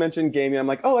 when you mentioned gaming, I'm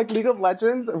like, oh, like League of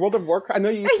Legends and World of Warcraft. I know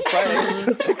you used to play.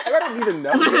 So it's like, I don't even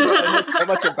know because I know so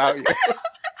much about you.